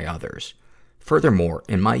believed by others. Furthermore,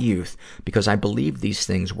 in my youth, because I believed these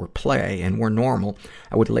things were play and were normal,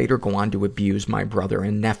 I would later go on to abuse my brother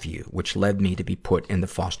and nephew, which led me to be put in the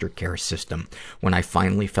foster care system when I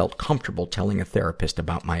finally felt comfortable telling a therapist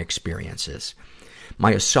about my experiences.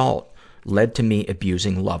 My assault led to me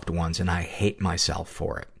abusing loved ones, and I hate myself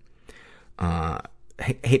for it.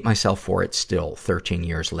 Hate myself for it still, 13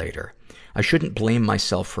 years later. I shouldn't blame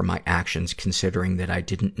myself for my actions, considering that I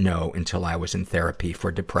didn't know until I was in therapy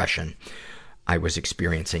for depression I was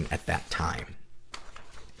experiencing at that time.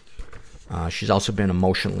 She's also been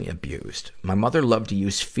emotionally abused. My mother loved to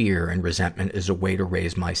use fear and resentment as a way to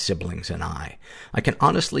raise my siblings and I. I can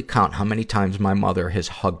honestly count how many times my mother has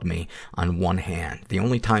hugged me on one hand. The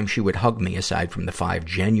only time she would hug me, aside from the 5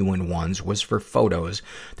 genuine ones, was for photos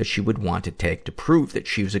that she would want to take to prove that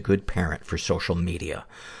she was a good parent for social media.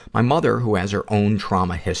 My mother, who has her own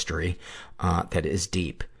trauma history that is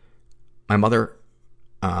deep, my mother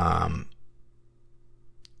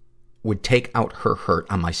would take out her hurt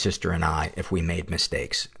on my sister and I if we made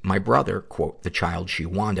mistakes. My brother, quote, the child she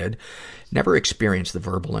wanted, never experienced the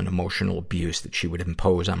verbal and emotional abuse that she would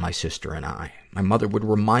impose on my sister and I. My mother would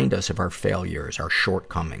remind us of our failures, our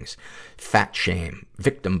shortcomings, fat shame,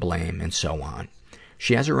 victim blame, and so on.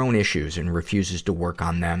 She has her own issues and refuses to work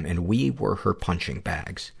on them, and we were her punching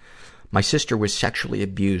bags. My sister was sexually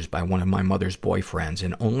abused by one of my mother's boyfriends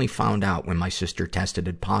and only found out when my sister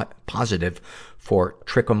tested positive for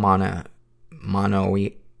trichomoniasis.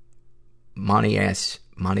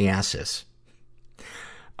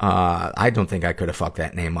 I don't think I could have fucked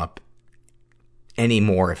that name up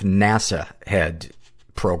anymore if NASA had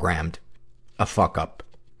programmed a fuck up.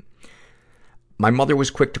 My mother was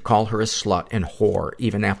quick to call her a slut and whore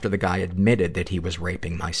even after the guy admitted that he was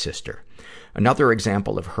raping my sister. Another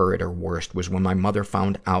example of her at her worst was when my mother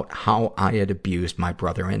found out how I had abused my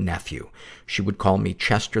brother and nephew. She would call me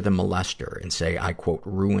Chester the molester and say I, quote,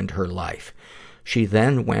 ruined her life. She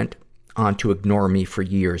then went on to ignore me for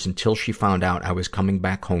years until she found out I was coming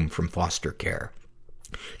back home from foster care.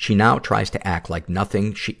 She now tries to act like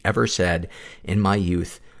nothing she ever said in my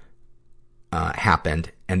youth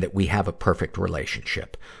happened and that we have a perfect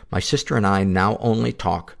relationship. My sister and I now only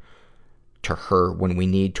talk to her when we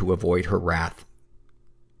need to avoid her wrath.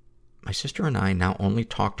 My sister and I now only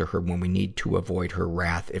talk to her when we need to avoid her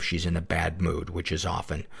wrath if she's in a bad mood, which is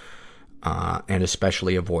often, and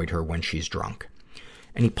especially avoid her when she's drunk.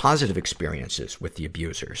 Any positive experiences with the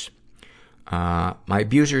abusers? My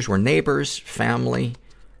abusers were neighbors, family,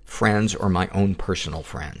 friends, or my own personal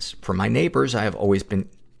friends. For my neighbors, I have always been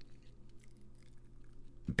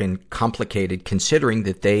complicated considering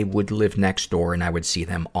that they would live next door and I would see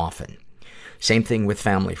them often. Same thing with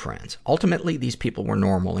family friends. Ultimately, these people were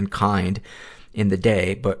normal and kind in the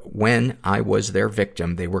day, but when I was their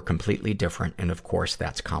victim, they were completely different, and of course,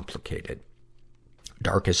 that's complicated.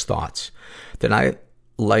 Darkest thoughts. That I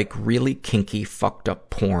like really kinky, fucked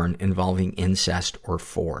up porn involving incest or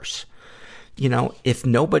force. You know, if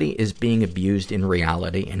nobody is being abused in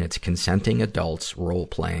reality and it's consenting adults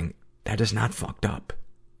role-playing, that is not fucked up.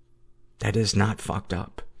 That is not fucked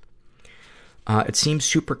up. It seems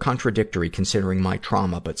super contradictory considering my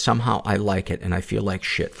trauma, but somehow I like it and I feel like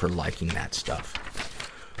shit for liking that stuff.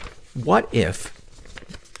 What if,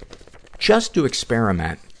 just to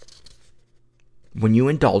experiment, when you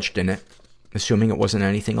indulged in it, assuming it wasn't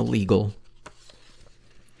anything illegal,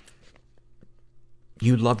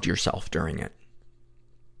 you loved yourself during it.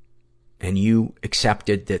 And you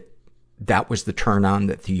accepted that that was the turn on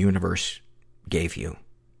that the universe gave you.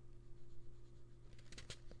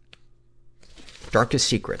 Darkest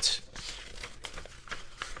secrets.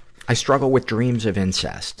 I struggle with dreams of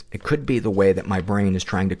incest. It could be the way that my brain is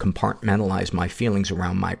trying to compartmentalize my feelings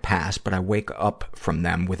around my past, but I wake up from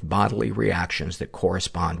them with bodily reactions that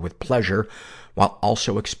correspond with pleasure while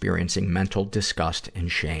also experiencing mental disgust and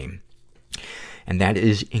shame. And that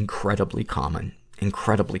is incredibly common.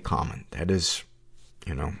 Incredibly common. That is,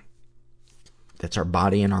 that's our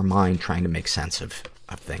body and our mind trying to make sense of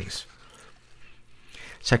things.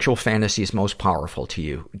 Sexual fantasies most powerful to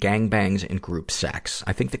you. Gangbangs and group sex.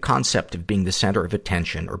 I think the concept of being the center of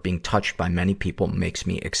attention or being touched by many people makes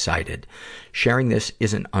me excited. Sharing this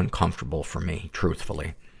isn't uncomfortable for me,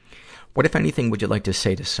 truthfully. What, if anything, would you like to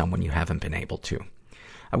say to someone you haven't been able to?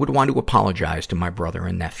 I would want to apologize to my brother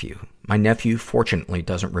and nephew. My nephew, fortunately,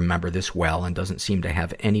 doesn't remember this well and doesn't seem to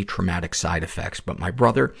have any traumatic side effects, but my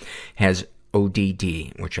brother has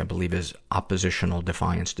ODD, which I believe is oppositional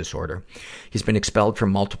defiance disorder. He's been expelled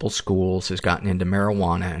from multiple schools, has gotten into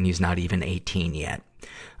marijuana, and he's not even 18 yet.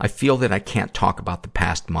 I feel that I can't talk about the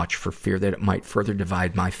past much for fear that it might further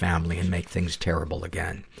divide my family and make things terrible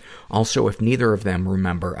again. Also, if neither of them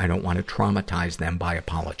remember, I don't want to traumatize them by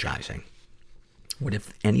apologizing. What,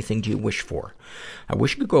 if anything, do you wish for? I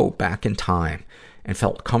wish I could go back in time and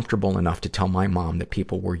felt comfortable enough to tell my mom that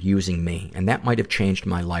people were using me, and that might have changed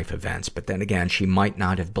my life events, but then again, she might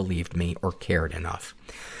not have believed me or cared enough.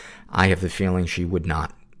 I have the feeling she would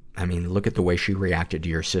not. I mean, look at the way she reacted to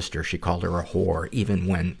your sister. She called her a whore, even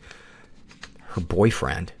when her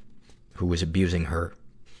boyfriend, who was abusing her,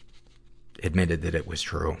 admitted that it was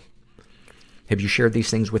true. Have you shared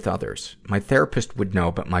these things with others? My therapist would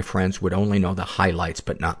know, but my friends would only know the highlights,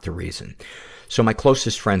 but not the reason. So my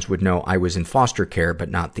closest friends would know I was in foster care, but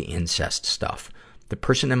not the incest stuff. The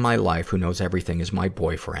person in my life who knows everything is my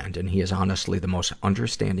boyfriend, and he is honestly the most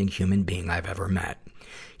understanding human being I've ever met.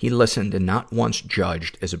 He listened and not once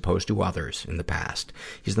judged as opposed to others in the past.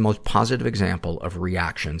 He's the most positive example of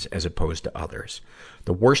reactions as opposed to others.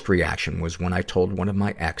 The worst reaction was when I told one of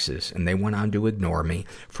my exes, and they went on to ignore me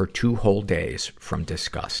for 2 whole days from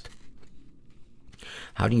disgust.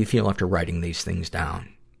 How do you feel after writing these things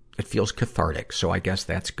down? It feels cathartic, so I guess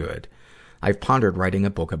that's good. I've pondered writing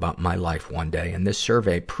a book about my life one day, and this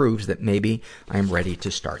survey proves that maybe I'm ready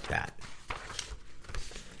to start that.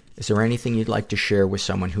 Is there anything you'd like to share with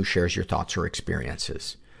someone who shares your thoughts or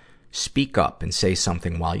experiences? Speak up and say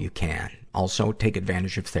something while you can. Also, take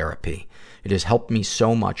advantage of therapy. It has helped me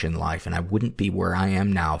so much in life, and I wouldn't be where I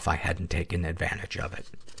am now if I hadn't taken advantage of it.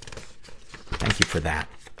 Thank you for that.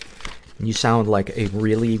 You sound like a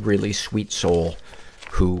really, really sweet soul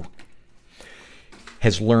who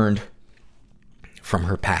has learned from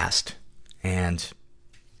her past. And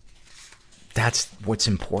that's what's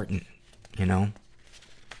important,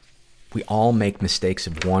 We all make mistakes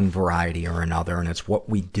of one variety or another, and it's what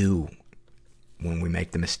we do when we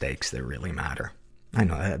make the mistakes that really matter. I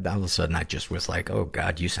know, all of a sudden I just was like, oh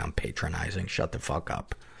God, you sound patronizing. Shut the fuck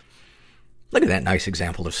up. Look at that nice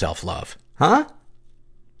example of self-love. Huh?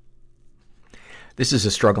 This is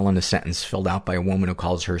a struggle in a sentence filled out by a woman who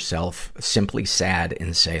calls herself Simply Sad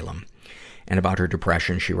in Salem. And about her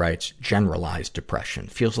depression, she writes, generalized depression.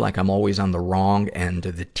 Feels like I'm always on the wrong end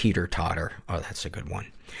of the teeter-totter. Oh, that's a good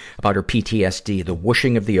one. About her PTSD, the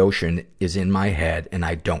whooshing of the ocean is in my head and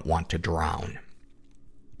I don't want to drown.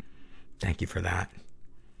 Thank you for that.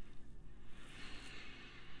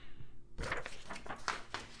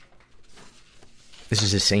 This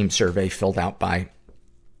is the same survey filled out by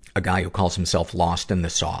a guy who calls himself Lost in the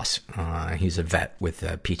Sauce. He's a vet with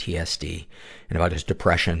PTSD. And about his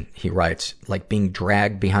depression, he writes, like being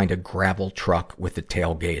dragged behind a gravel truck with the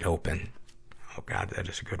tailgate open. Oh God, that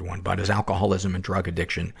is a good one. About his alcoholism and drug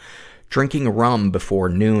addiction. Drinking rum before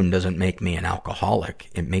noon doesn't make me an alcoholic.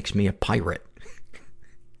 It makes me a pirate.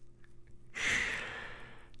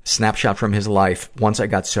 Snapshot from his life. Once I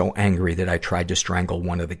got so angry that I tried to strangle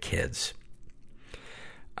one of the kids.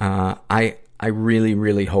 I really,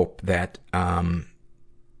 really hope that,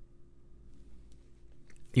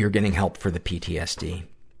 you're getting help for the PTSD.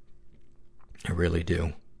 I really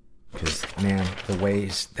do. Because, man, the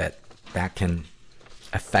ways that can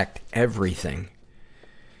affect everything,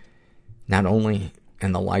 not only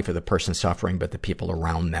in the life of the person suffering, but the people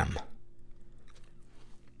around them.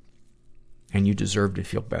 And you deserve to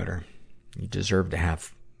feel better. You deserve to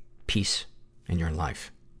have peace in your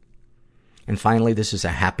life. And finally, this is a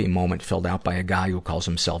happy moment filled out by a guy who calls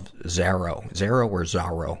himself Zaro. Zaro or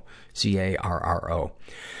Zaro? Z-A-R-R-O.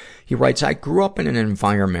 He writes, I grew up in an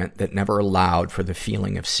environment that never allowed for the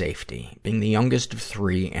feeling of safety. Being the youngest of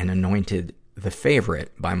 3 and anointed the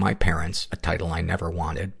favorite by my parents, a title I never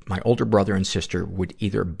wanted, my older brother and sister would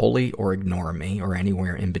either bully or ignore me or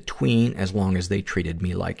anywhere in between as long as they treated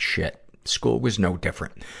me like shit. School was no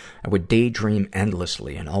different. I would daydream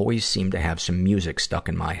endlessly and always seemed to have some music stuck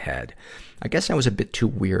in my head. I guess I was a bit too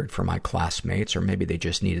weird for my classmates, or maybe they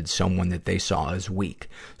just needed someone that they saw as weak,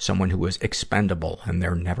 someone who was expendable in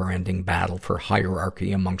their never-ending battle for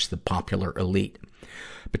hierarchy amongst the popular elite.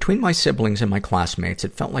 Between my siblings and my classmates,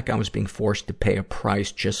 it felt like I was being forced to pay a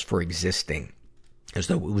price just for existing, as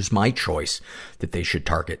though it was my choice that they should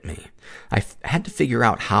target me. I had to figure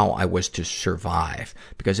out how I was to survive,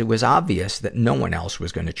 because it was obvious that no one else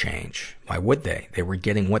was going to change. Why would they? They were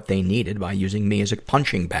getting what they needed by using me as a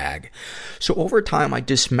punching bag. So over time, I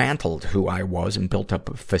dismantled who I was and built up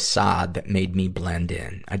a facade that made me blend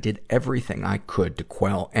in. I did everything I could to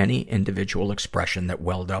quell any individual expression that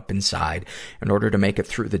welled up inside in order to make it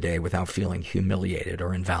through the day without feeling humiliated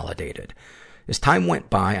or invalidated. As time went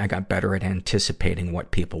by, I got better at anticipating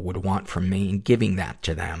what people would want from me and giving that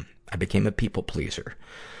to them. I became a people pleaser.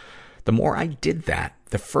 The more I did that,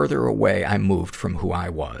 the further away I moved from who I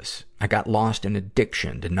was. I got lost in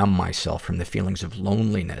addiction to numb myself from the feelings of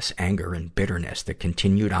loneliness, anger, and bitterness that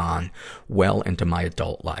continued on well into my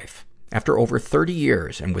adult life. After over 30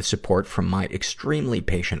 years, and with support from my extremely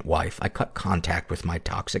patient wife, I cut contact with my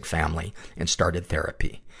toxic family and started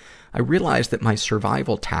therapy. I realized that my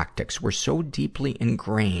survival tactics were so deeply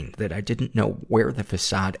ingrained that I didn't know where the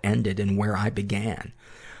facade ended and where I began.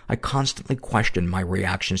 I constantly questioned my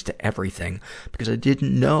reactions to everything because I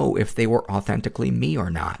didn't know if they were authentically me or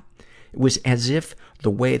not. It was as if the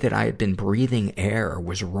way that I had been breathing air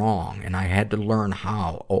was wrong, and I had to learn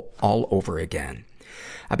how all over again.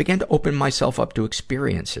 I began to open myself up to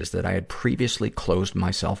experiences that I had previously closed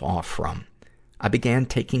myself off from. I began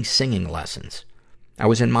taking singing lessons. I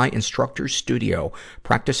was in my instructor's studio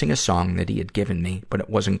practicing a song that he had given me, but it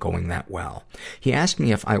wasn't going that well. He asked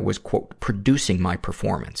me if I was, quote, producing my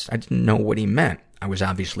performance. I didn't know what he meant. I was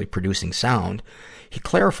obviously producing sound. He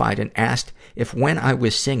clarified and asked if when I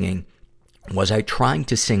was singing, was I trying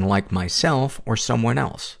to sing like myself or someone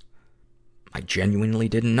else? I genuinely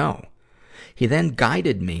didn't know. He then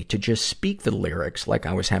guided me to just speak the lyrics like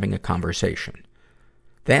I was having a conversation.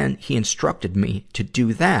 Then he instructed me to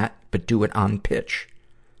do that, but do it on pitch.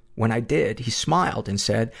 When I did, he smiled and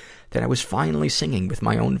said that I was finally singing with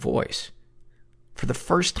my own voice. For the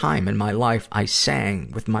first time in my life, I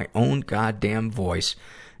sang with my own goddamn voice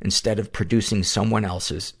instead of producing someone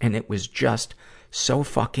else's, and it was just so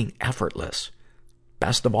fucking effortless.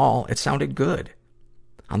 Best of all, it sounded good.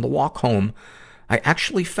 On the walk home, I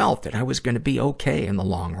actually felt that I was going to be okay in the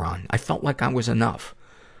long run. I felt like I was enough.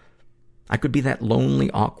 I could be that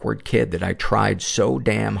lonely, awkward kid that I tried so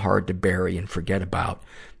damn hard to bury and forget about,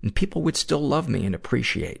 and people would still love me and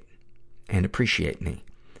appreciate me.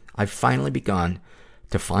 I've finally begun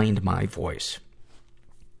to find my voice.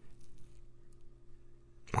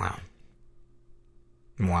 Wow.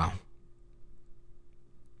 Wow.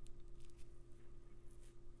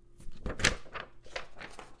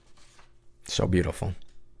 So beautiful.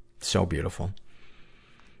 So beautiful.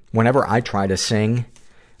 Whenever I try to sing,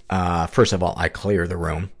 first of all, I clear the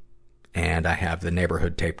room, and I have the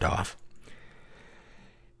neighborhood taped off.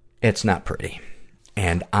 It's not pretty.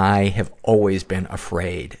 And I have always been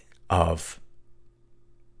afraid of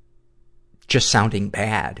just sounding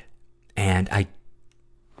bad. And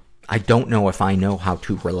I don't know if I know how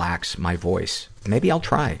to relax my voice. Maybe I'll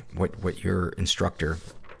try what your instructor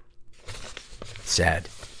said.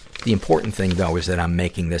 The important thing, though, is that I'm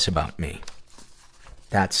making this about me.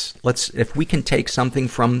 If we can take something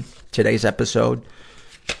from today's episode,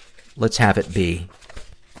 let's have it be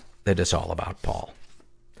that it's all about Paul.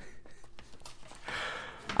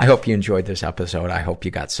 I hope you enjoyed this episode. I hope you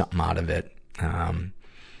got something out of it.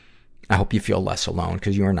 I hope you feel less alone,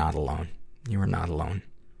 because you are not alone. You are not alone.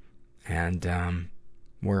 And,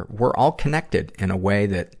 we're all connected in a way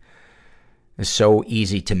that is so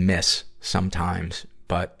easy to miss sometimes.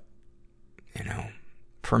 But,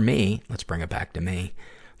 for me, let's bring it back to me.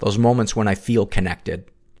 Those moments when I feel connected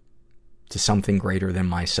to something greater than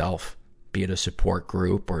myself, be it a support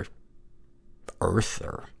group or Earth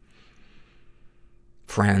or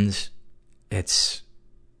friends, it's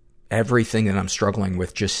everything that I'm struggling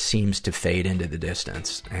with just seems to fade into the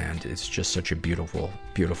distance. And it's just such a beautiful,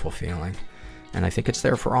 beautiful feeling. And I think it's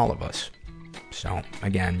there for all of us. So,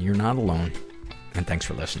 again, you're not alone. And thanks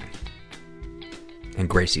for listening. And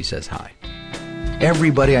Gracie says hi.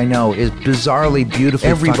 Everybody I know is bizarrely beautifully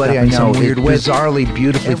Everybody fucked up I know in some weird way. Bizarrely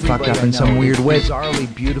beautifully fucked up in some weird way.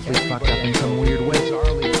 Bizarrely beautifully fucked up in some weird way.